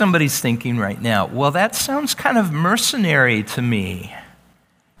 maybe somebody's thinking right now, well, that sounds kind of mercenary to me.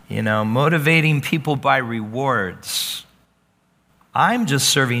 You know, motivating people by rewards. I'm just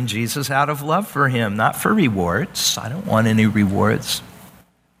serving Jesus out of love for him, not for rewards. I don't want any rewards.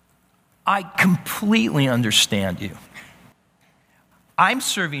 I completely understand you. I'm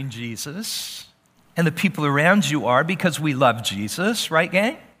serving Jesus, and the people around you are, because we love Jesus, right,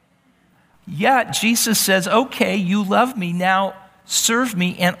 gang? Yeah, Jesus says, okay, you love me, now serve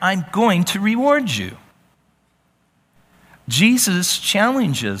me, and I'm going to reward you. Jesus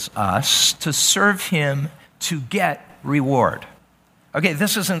challenges us to serve him to get reward. Okay,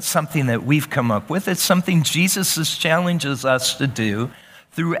 this isn't something that we've come up with. It's something Jesus challenges us to do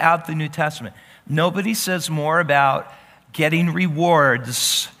throughout the New Testament. Nobody says more about getting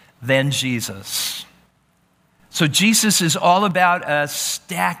rewards than Jesus. So Jesus is all about us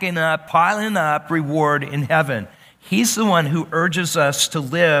stacking up, piling up reward in heaven. He's the one who urges us to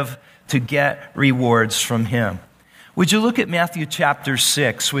live to get rewards from him. Would you look at Matthew chapter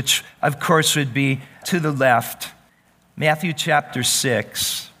 6, which of course would be to the left. Matthew chapter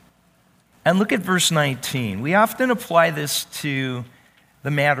 6. And look at verse 19. We often apply this to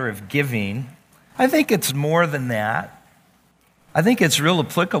the matter of giving. I think it's more than that. I think it's real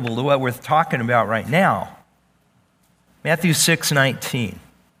applicable to what we're talking about right now. Matthew 6:19.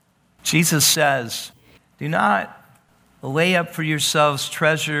 Jesus says, do not lay up for yourselves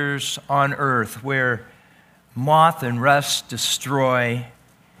treasures on earth where moth and rust destroy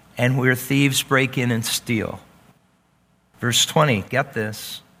and where thieves break in and steal. Verse 20, get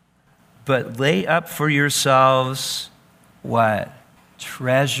this. But lay up for yourselves what?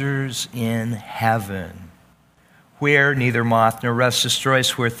 Treasures in heaven, where neither moth nor rust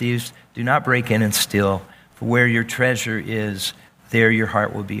destroys, where thieves do not break in and steal. For where your treasure is, there your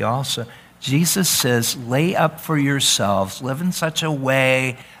heart will be also. Jesus says, lay up for yourselves, live in such a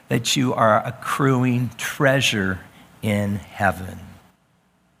way that you are accruing treasure in heaven.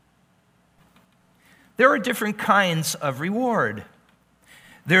 There are different kinds of reward.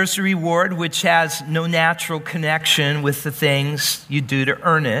 There's a reward which has no natural connection with the things you do to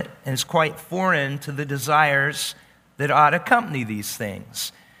earn it, and is quite foreign to the desires that ought to accompany these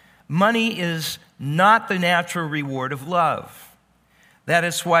things. Money is not the natural reward of love. That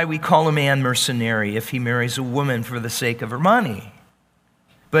is why we call a man mercenary if he marries a woman for the sake of her money.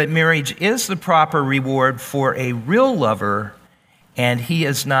 But marriage is the proper reward for a real lover, and he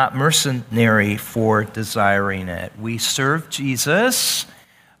is not mercenary for desiring it. We serve Jesus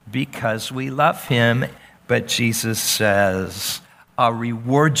because we love him, but Jesus says, I'll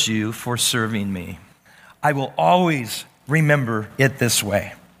reward you for serving me. I will always remember it this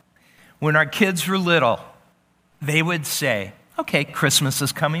way. When our kids were little, they would say, okay, Christmas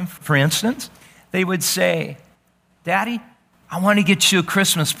is coming, for instance. They would say, Daddy, I want to get you a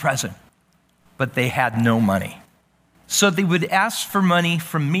Christmas present. But they had no money. So they would ask for money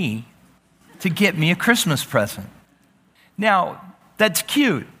from me to get me a Christmas present. Now, that's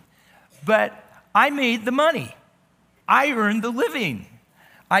cute, but I made the money. I earned the living.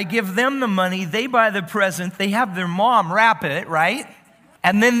 I give them the money, they buy the present, they have their mom wrap it, right?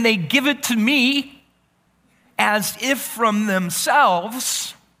 And then they give it to me as if from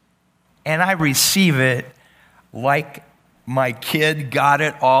themselves, and I receive it like my kid got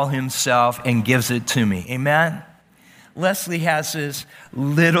it all himself and gives it to me. Amen? Leslie has this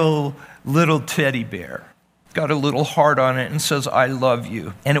little teddy bear. Got a little heart on it and says, I love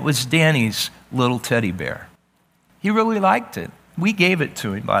you. And it was Danny's little teddy bear. He really liked it. We gave it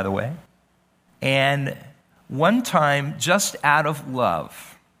to him, by the way. And one time, just out of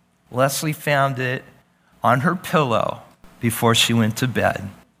love, Leslie found it on her pillow before she went to bed.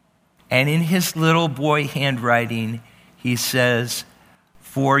 And in his little boy handwriting, he says,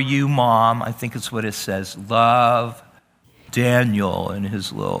 for you, Mom, I think it's what it says, love, Daniel, in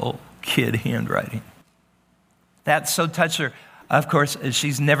his little kid handwriting. That so touched her. Of course,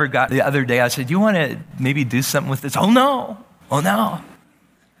 she's never got, the other day I said, do you want to maybe do something with this? Oh no.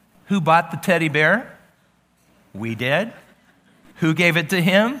 Who bought the teddy bear? We did. Who gave it to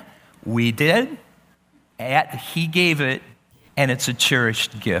him? We did. He gave it, and it's a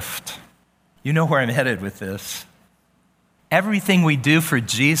cherished gift. You know where I'm headed with this. Everything we do for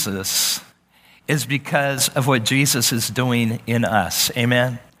Jesus is because of what Jesus is doing in us.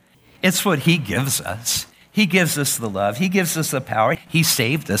 Amen? It's what he gives us. He gives us the love. He gives us the power. He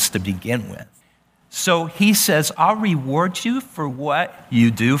saved us to begin with. So he says, I'll reward you for what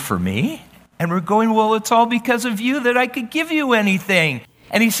you do for me. And we're going, well, it's all because of you that I could give you anything.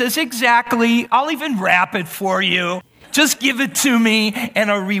 And he says, exactly, I'll even wrap it for you. Just give it to me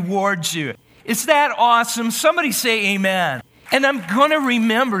and I'll reward you. Is that awesome? Somebody say amen. And I'm going to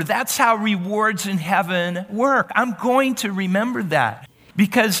remember that's how rewards in heaven work. I'm going to remember that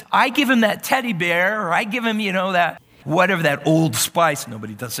because I give him that teddy bear or I give him, that whatever, that Old Spice.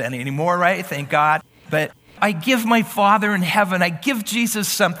 Nobody does that anymore, right? Thank God. But I give my Father in heaven, I give Jesus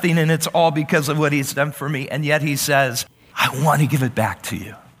something, and it's all because of what he's done for me. And yet he says, I want to give it back to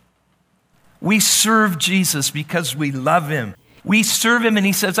you. We serve Jesus because we love him. We serve him, and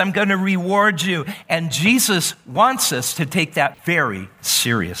he says, I'm going to reward you. And Jesus wants us to take that very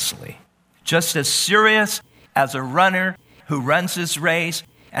seriously. Just as serious as a runner who runs his race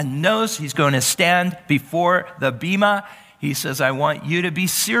and knows he's going to stand before the bema. He says, I want you to be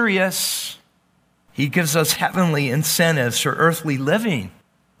serious. He gives us heavenly incentives for earthly living.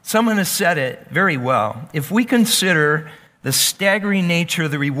 Someone has said it very well. If we consider the staggering nature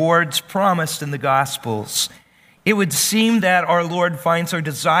of the rewards promised in the Gospels, it would seem that our Lord finds our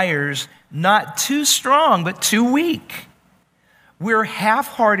desires not too strong, but too weak. We're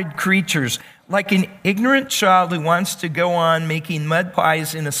half-hearted creatures, like an ignorant child who wants to go on making mud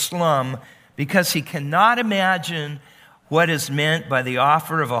pies in a slum because he cannot imagine what is meant by the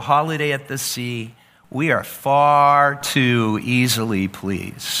offer of a holiday at the sea. We are far too easily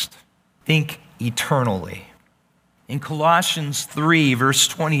pleased. Think eternally. In Colossians 3, verse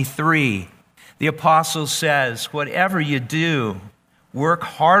 23, the apostle says, whatever you do, work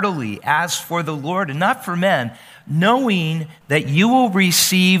heartily as for the Lord and not for men, knowing that you will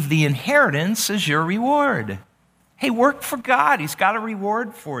receive the inheritance as your reward. Hey, work for God. He's got a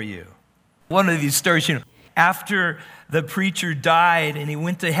reward for you. One of these stories, after the preacher died and he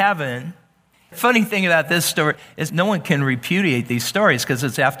went to heaven, the funny thing about this story is no one can repudiate these stories because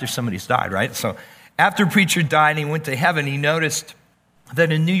it's after somebody's died, right? So after the preacher died and he went to heaven, he noticed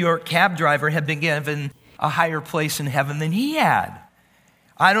that a New York cab driver had been given a higher place in heaven than he had.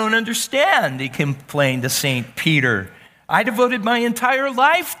 I don't understand, he complained to St. Peter. I devoted my entire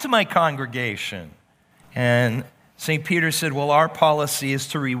life to my congregation. And St. Peter said, well, our policy is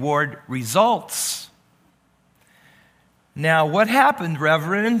to reward results. Now, what happened,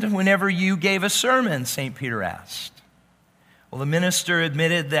 Reverend, whenever you gave a sermon? St. Peter asked. Well, the minister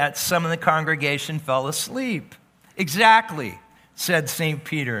admitted that some of the congregation fell asleep. Exactly, said St.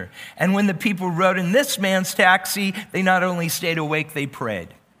 Peter. And when the people rode in this man's taxi, they not only stayed awake, they prayed.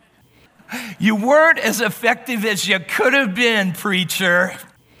 You weren't as effective as you could have been, preacher.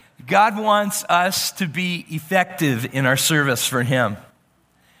 God wants us to be effective in our service for him.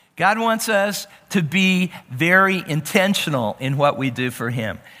 God wants us to be very intentional in what we do for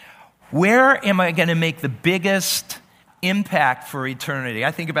him. Where am I going to make the biggest impact for eternity?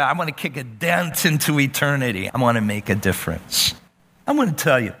 I think about, I want to kick a dent into eternity. I want to make a difference. I want to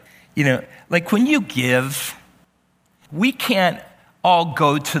tell you, like when you give, we can't all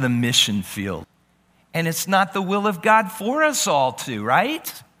go to the mission field. And it's not the will of God for us all to,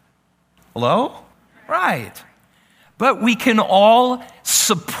 right? Hello? Right. But we can all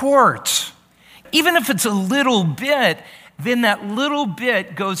support. Even if it's a little bit, then that little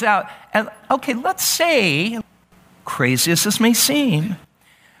bit goes out. And okay, let's say, crazy as this may seem,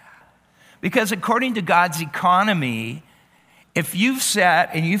 because according to God's economy, if you've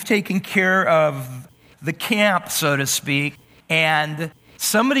sat and you've taken care of the camp, so to speak, and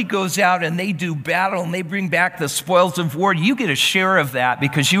somebody goes out and they do battle and they bring back the spoils of war, you get a share of that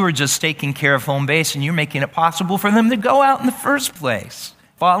because you were just taking care of home base and you're making it possible for them to go out in the first place.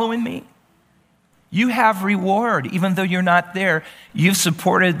 Following me? You have reward. Even though you're not there, you've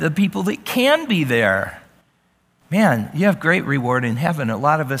supported the people that can be there. Man, you have great reward in heaven. A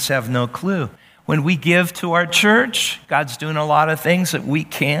lot of us have no clue. When we give to our church, God's doing a lot of things that we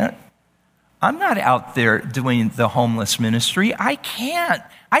can't. I'm not out there doing the homeless ministry. I can't.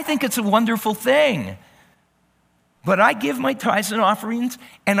 I think it's a wonderful thing. But I give my tithes and offerings,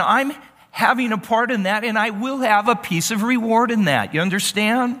 and I'm having a part in that, and I will have a piece of reward in that. You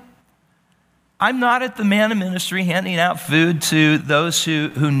understand? I'm not at the Manna Ministry handing out food to those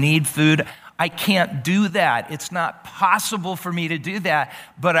who need food. I can't do that. It's not possible for me to do that,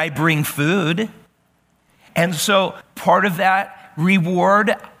 but I bring food. And so part of that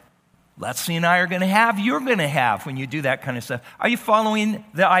reward, Leslie and I are going to have, you're going to have when you do that kind of stuff. Are you following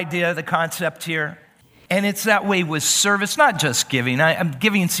the idea, the concept here? And it's that way with service, not just giving.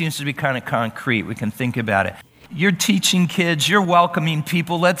 Giving seems to be kind of concrete. We can think about it. You're teaching kids, you're welcoming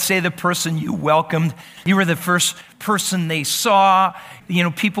people. Let's say the person you welcomed, you were the first person they saw.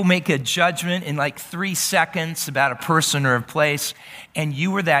 People make a judgment in like 3 seconds about a person or a place, and you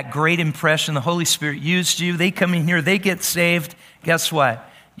were that great impression. The Holy Spirit used you. They come in here, they get saved. Guess what?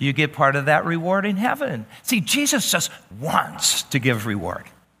 You get part of that reward in heaven. See, Jesus just wants to give reward.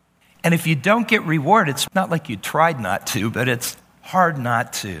 And if you don't get reward, it's not like you tried not to, but it's hard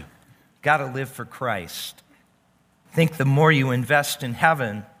not to. Got to live for Christ. I think the more you invest in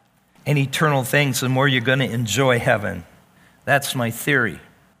heaven and eternal things, the more you're going to enjoy heaven. That's my theory.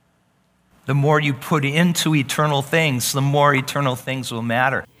 The more you put into eternal things, the more eternal things will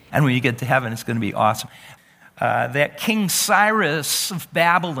matter. And when you get to heaven, it's going to be awesome. That King Cyrus of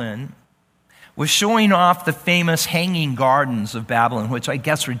Babylon was showing off the famous hanging gardens of Babylon, which I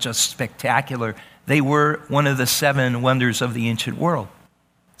guess were just spectacular. They were one of the 7 wonders of the ancient world.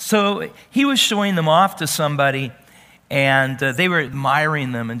 So he was showing them off to somebody, and they were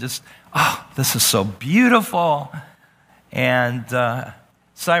admiring them and just, this is so beautiful. And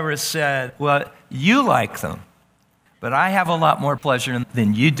Cyrus said, well, you like them, but I have a lot more pleasure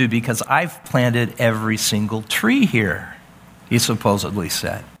than you do because I've planted every single tree here, he supposedly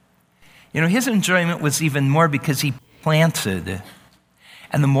said. His enjoyment was even more because he planted.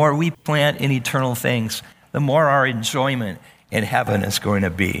 And the more we plant in eternal things, the more our enjoyment in heaven is going to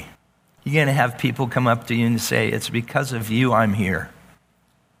be. You're going to have people come up to you and say, it's because of you I'm here.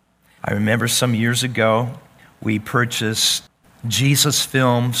 I remember some years ago, we purchased Jesus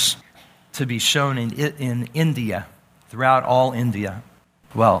films to be shown in India, throughout all India.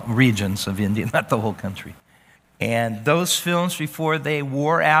 Well, regions of India, not the whole country. And those films, before they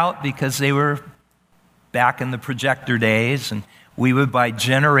wore out, because they were back in the projector days, and we would buy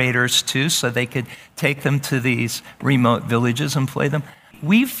generators too, so they could take them to these remote villages and play them.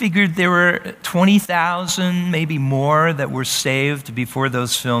 We figured there were 20,000, maybe more, that were saved before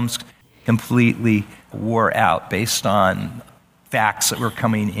those films completely wore out, based on facts that were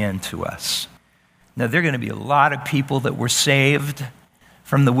coming in to us. Now, there are going to be a lot of people that were saved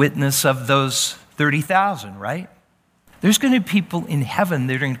from the witness of those 30,000, right? There's going to be people in heaven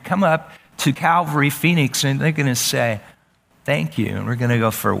that are going to come up to Calvary Phoenix and they're going to say, thank you. And we're going to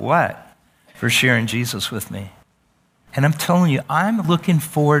go, for what? For sharing Jesus with me. And I'm telling you, I'm looking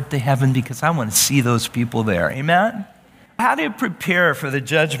forward to heaven because I want to see those people there. Amen? How do you prepare for the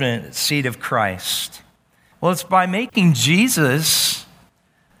judgment seat of Christ? Well, it's by making Jesus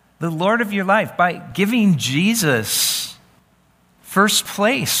the Lord of your life, by giving Jesus first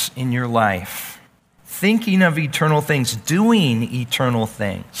place in your life, thinking of eternal things, doing eternal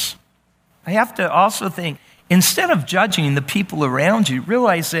things. I have to also think, instead of judging the people around you,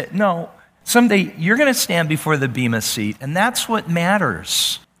 realize that, no, someday you're going to stand before the Bema seat, and that's what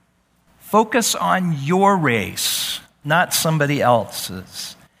matters. Focus on your race, not somebody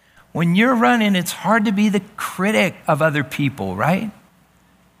else's. When you're running, it's hard to be the critic of other people, right?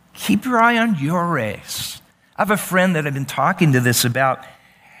 Keep your eye on your race. I have a friend that I've been talking to this about,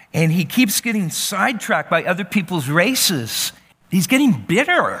 and he keeps getting sidetracked by other people's races. He's getting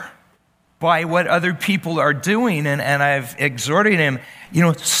bitter by what other people are doing, and I've exhorted him,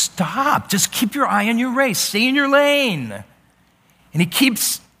 stop. Just keep your eye on your race. Stay in your lane. And he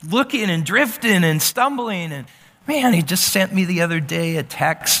keeps looking and drifting and stumbling, and man, he just sent me the other day a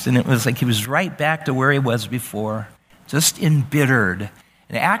text, and it was like he was right back to where he was before, just embittered,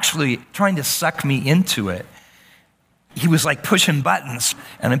 and actually trying to suck me into it. He was like pushing buttons,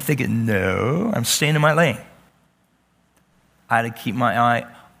 and I'm thinking, no, I'm staying in my lane. I had to keep my eye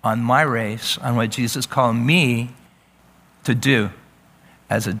on my race, on what Jesus called me to do.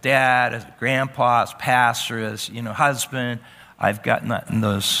 As a dad, as a grandpa, as pastor, as husband, I've got not in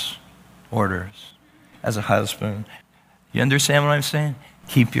those orders. As a husband, you understand what I'm saying?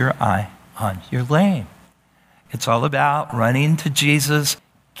 Keep your eye on your lane. It's all about running to Jesus,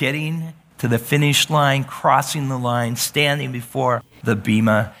 getting to the finish line, crossing the line, standing before the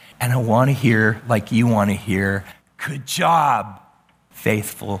Bema. And I want to hear, like you want to hear, good job,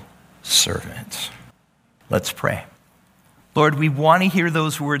 faithful servant. Let's pray. Lord, we want to hear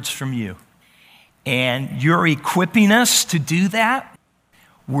those words from you. And you're equipping us to do that.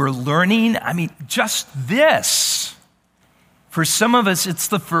 We're learning, just this. For some of us, it's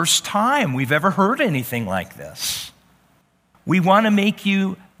the first time we've ever heard anything like this. We want to make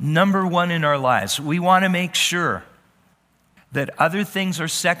you number one in our lives. We want to make sure that other things are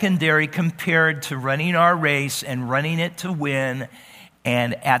secondary compared to running our race and running it to win,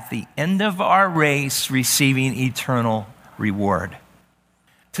 and at the end of our race, receiving eternal reward.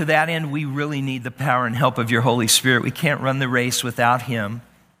 To that end, we really need the power and help of your Holy Spirit. We can't run the race without him.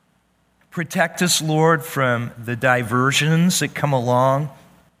 Protect us, Lord, from the diversions that come along,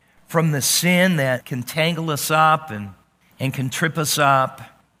 from the sin that can tangle us up and can trip us up.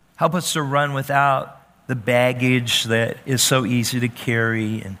 Help us to run without the baggage that is so easy to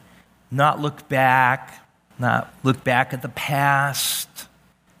carry, and not look back at the past,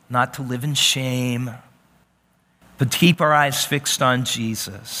 not to live in shame, but to keep our eyes fixed on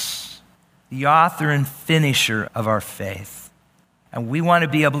Jesus, the author and finisher of our faith. And we want to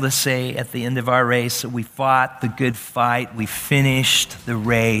be able to say at the end of our race that we fought the good fight, we finished the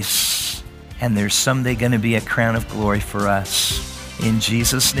race, and there's someday going to be a crown of glory for us. In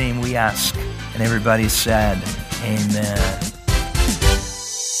Jesus' name we ask. And everybody said, amen.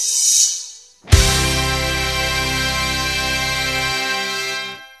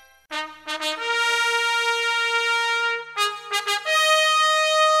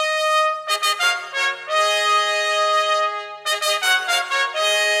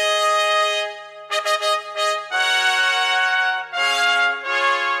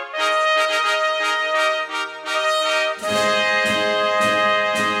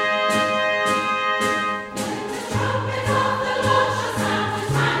 Trumpet of the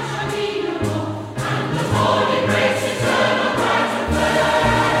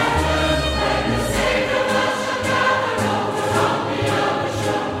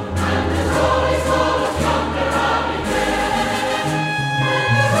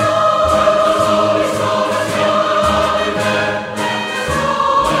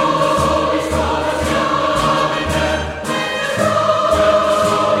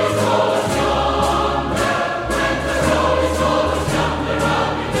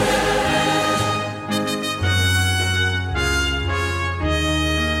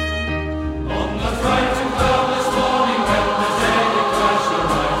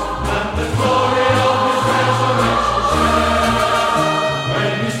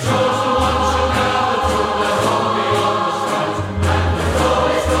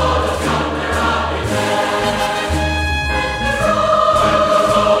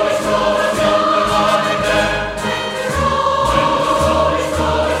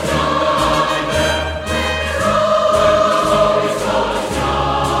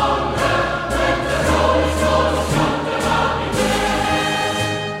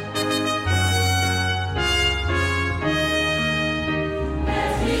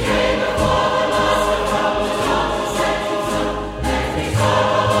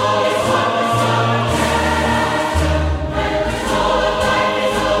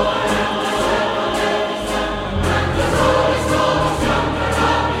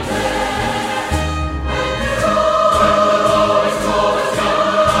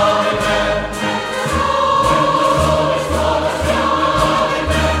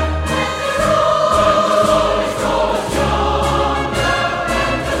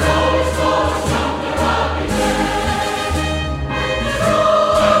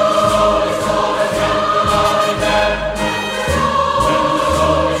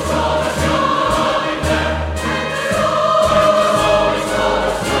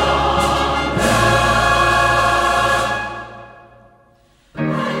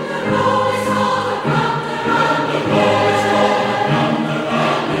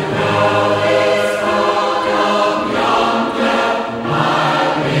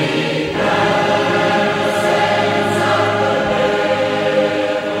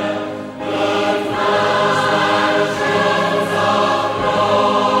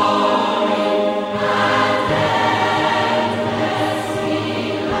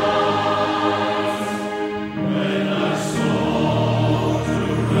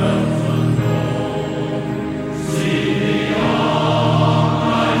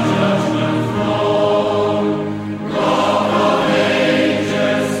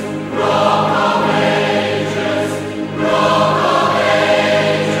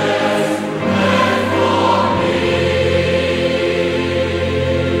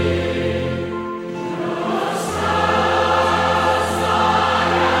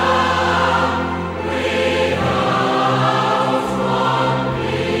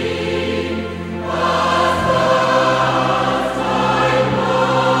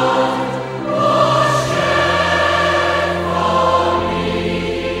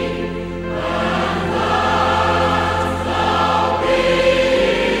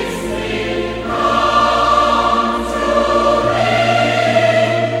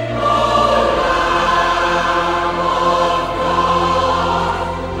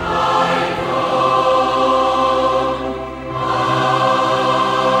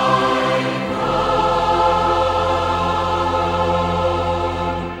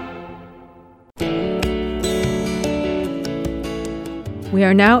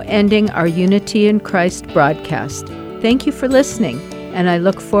are now ending our Unity in Christ broadcast. Thank you for listening, and I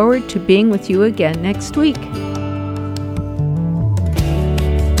look forward to being with you again next week.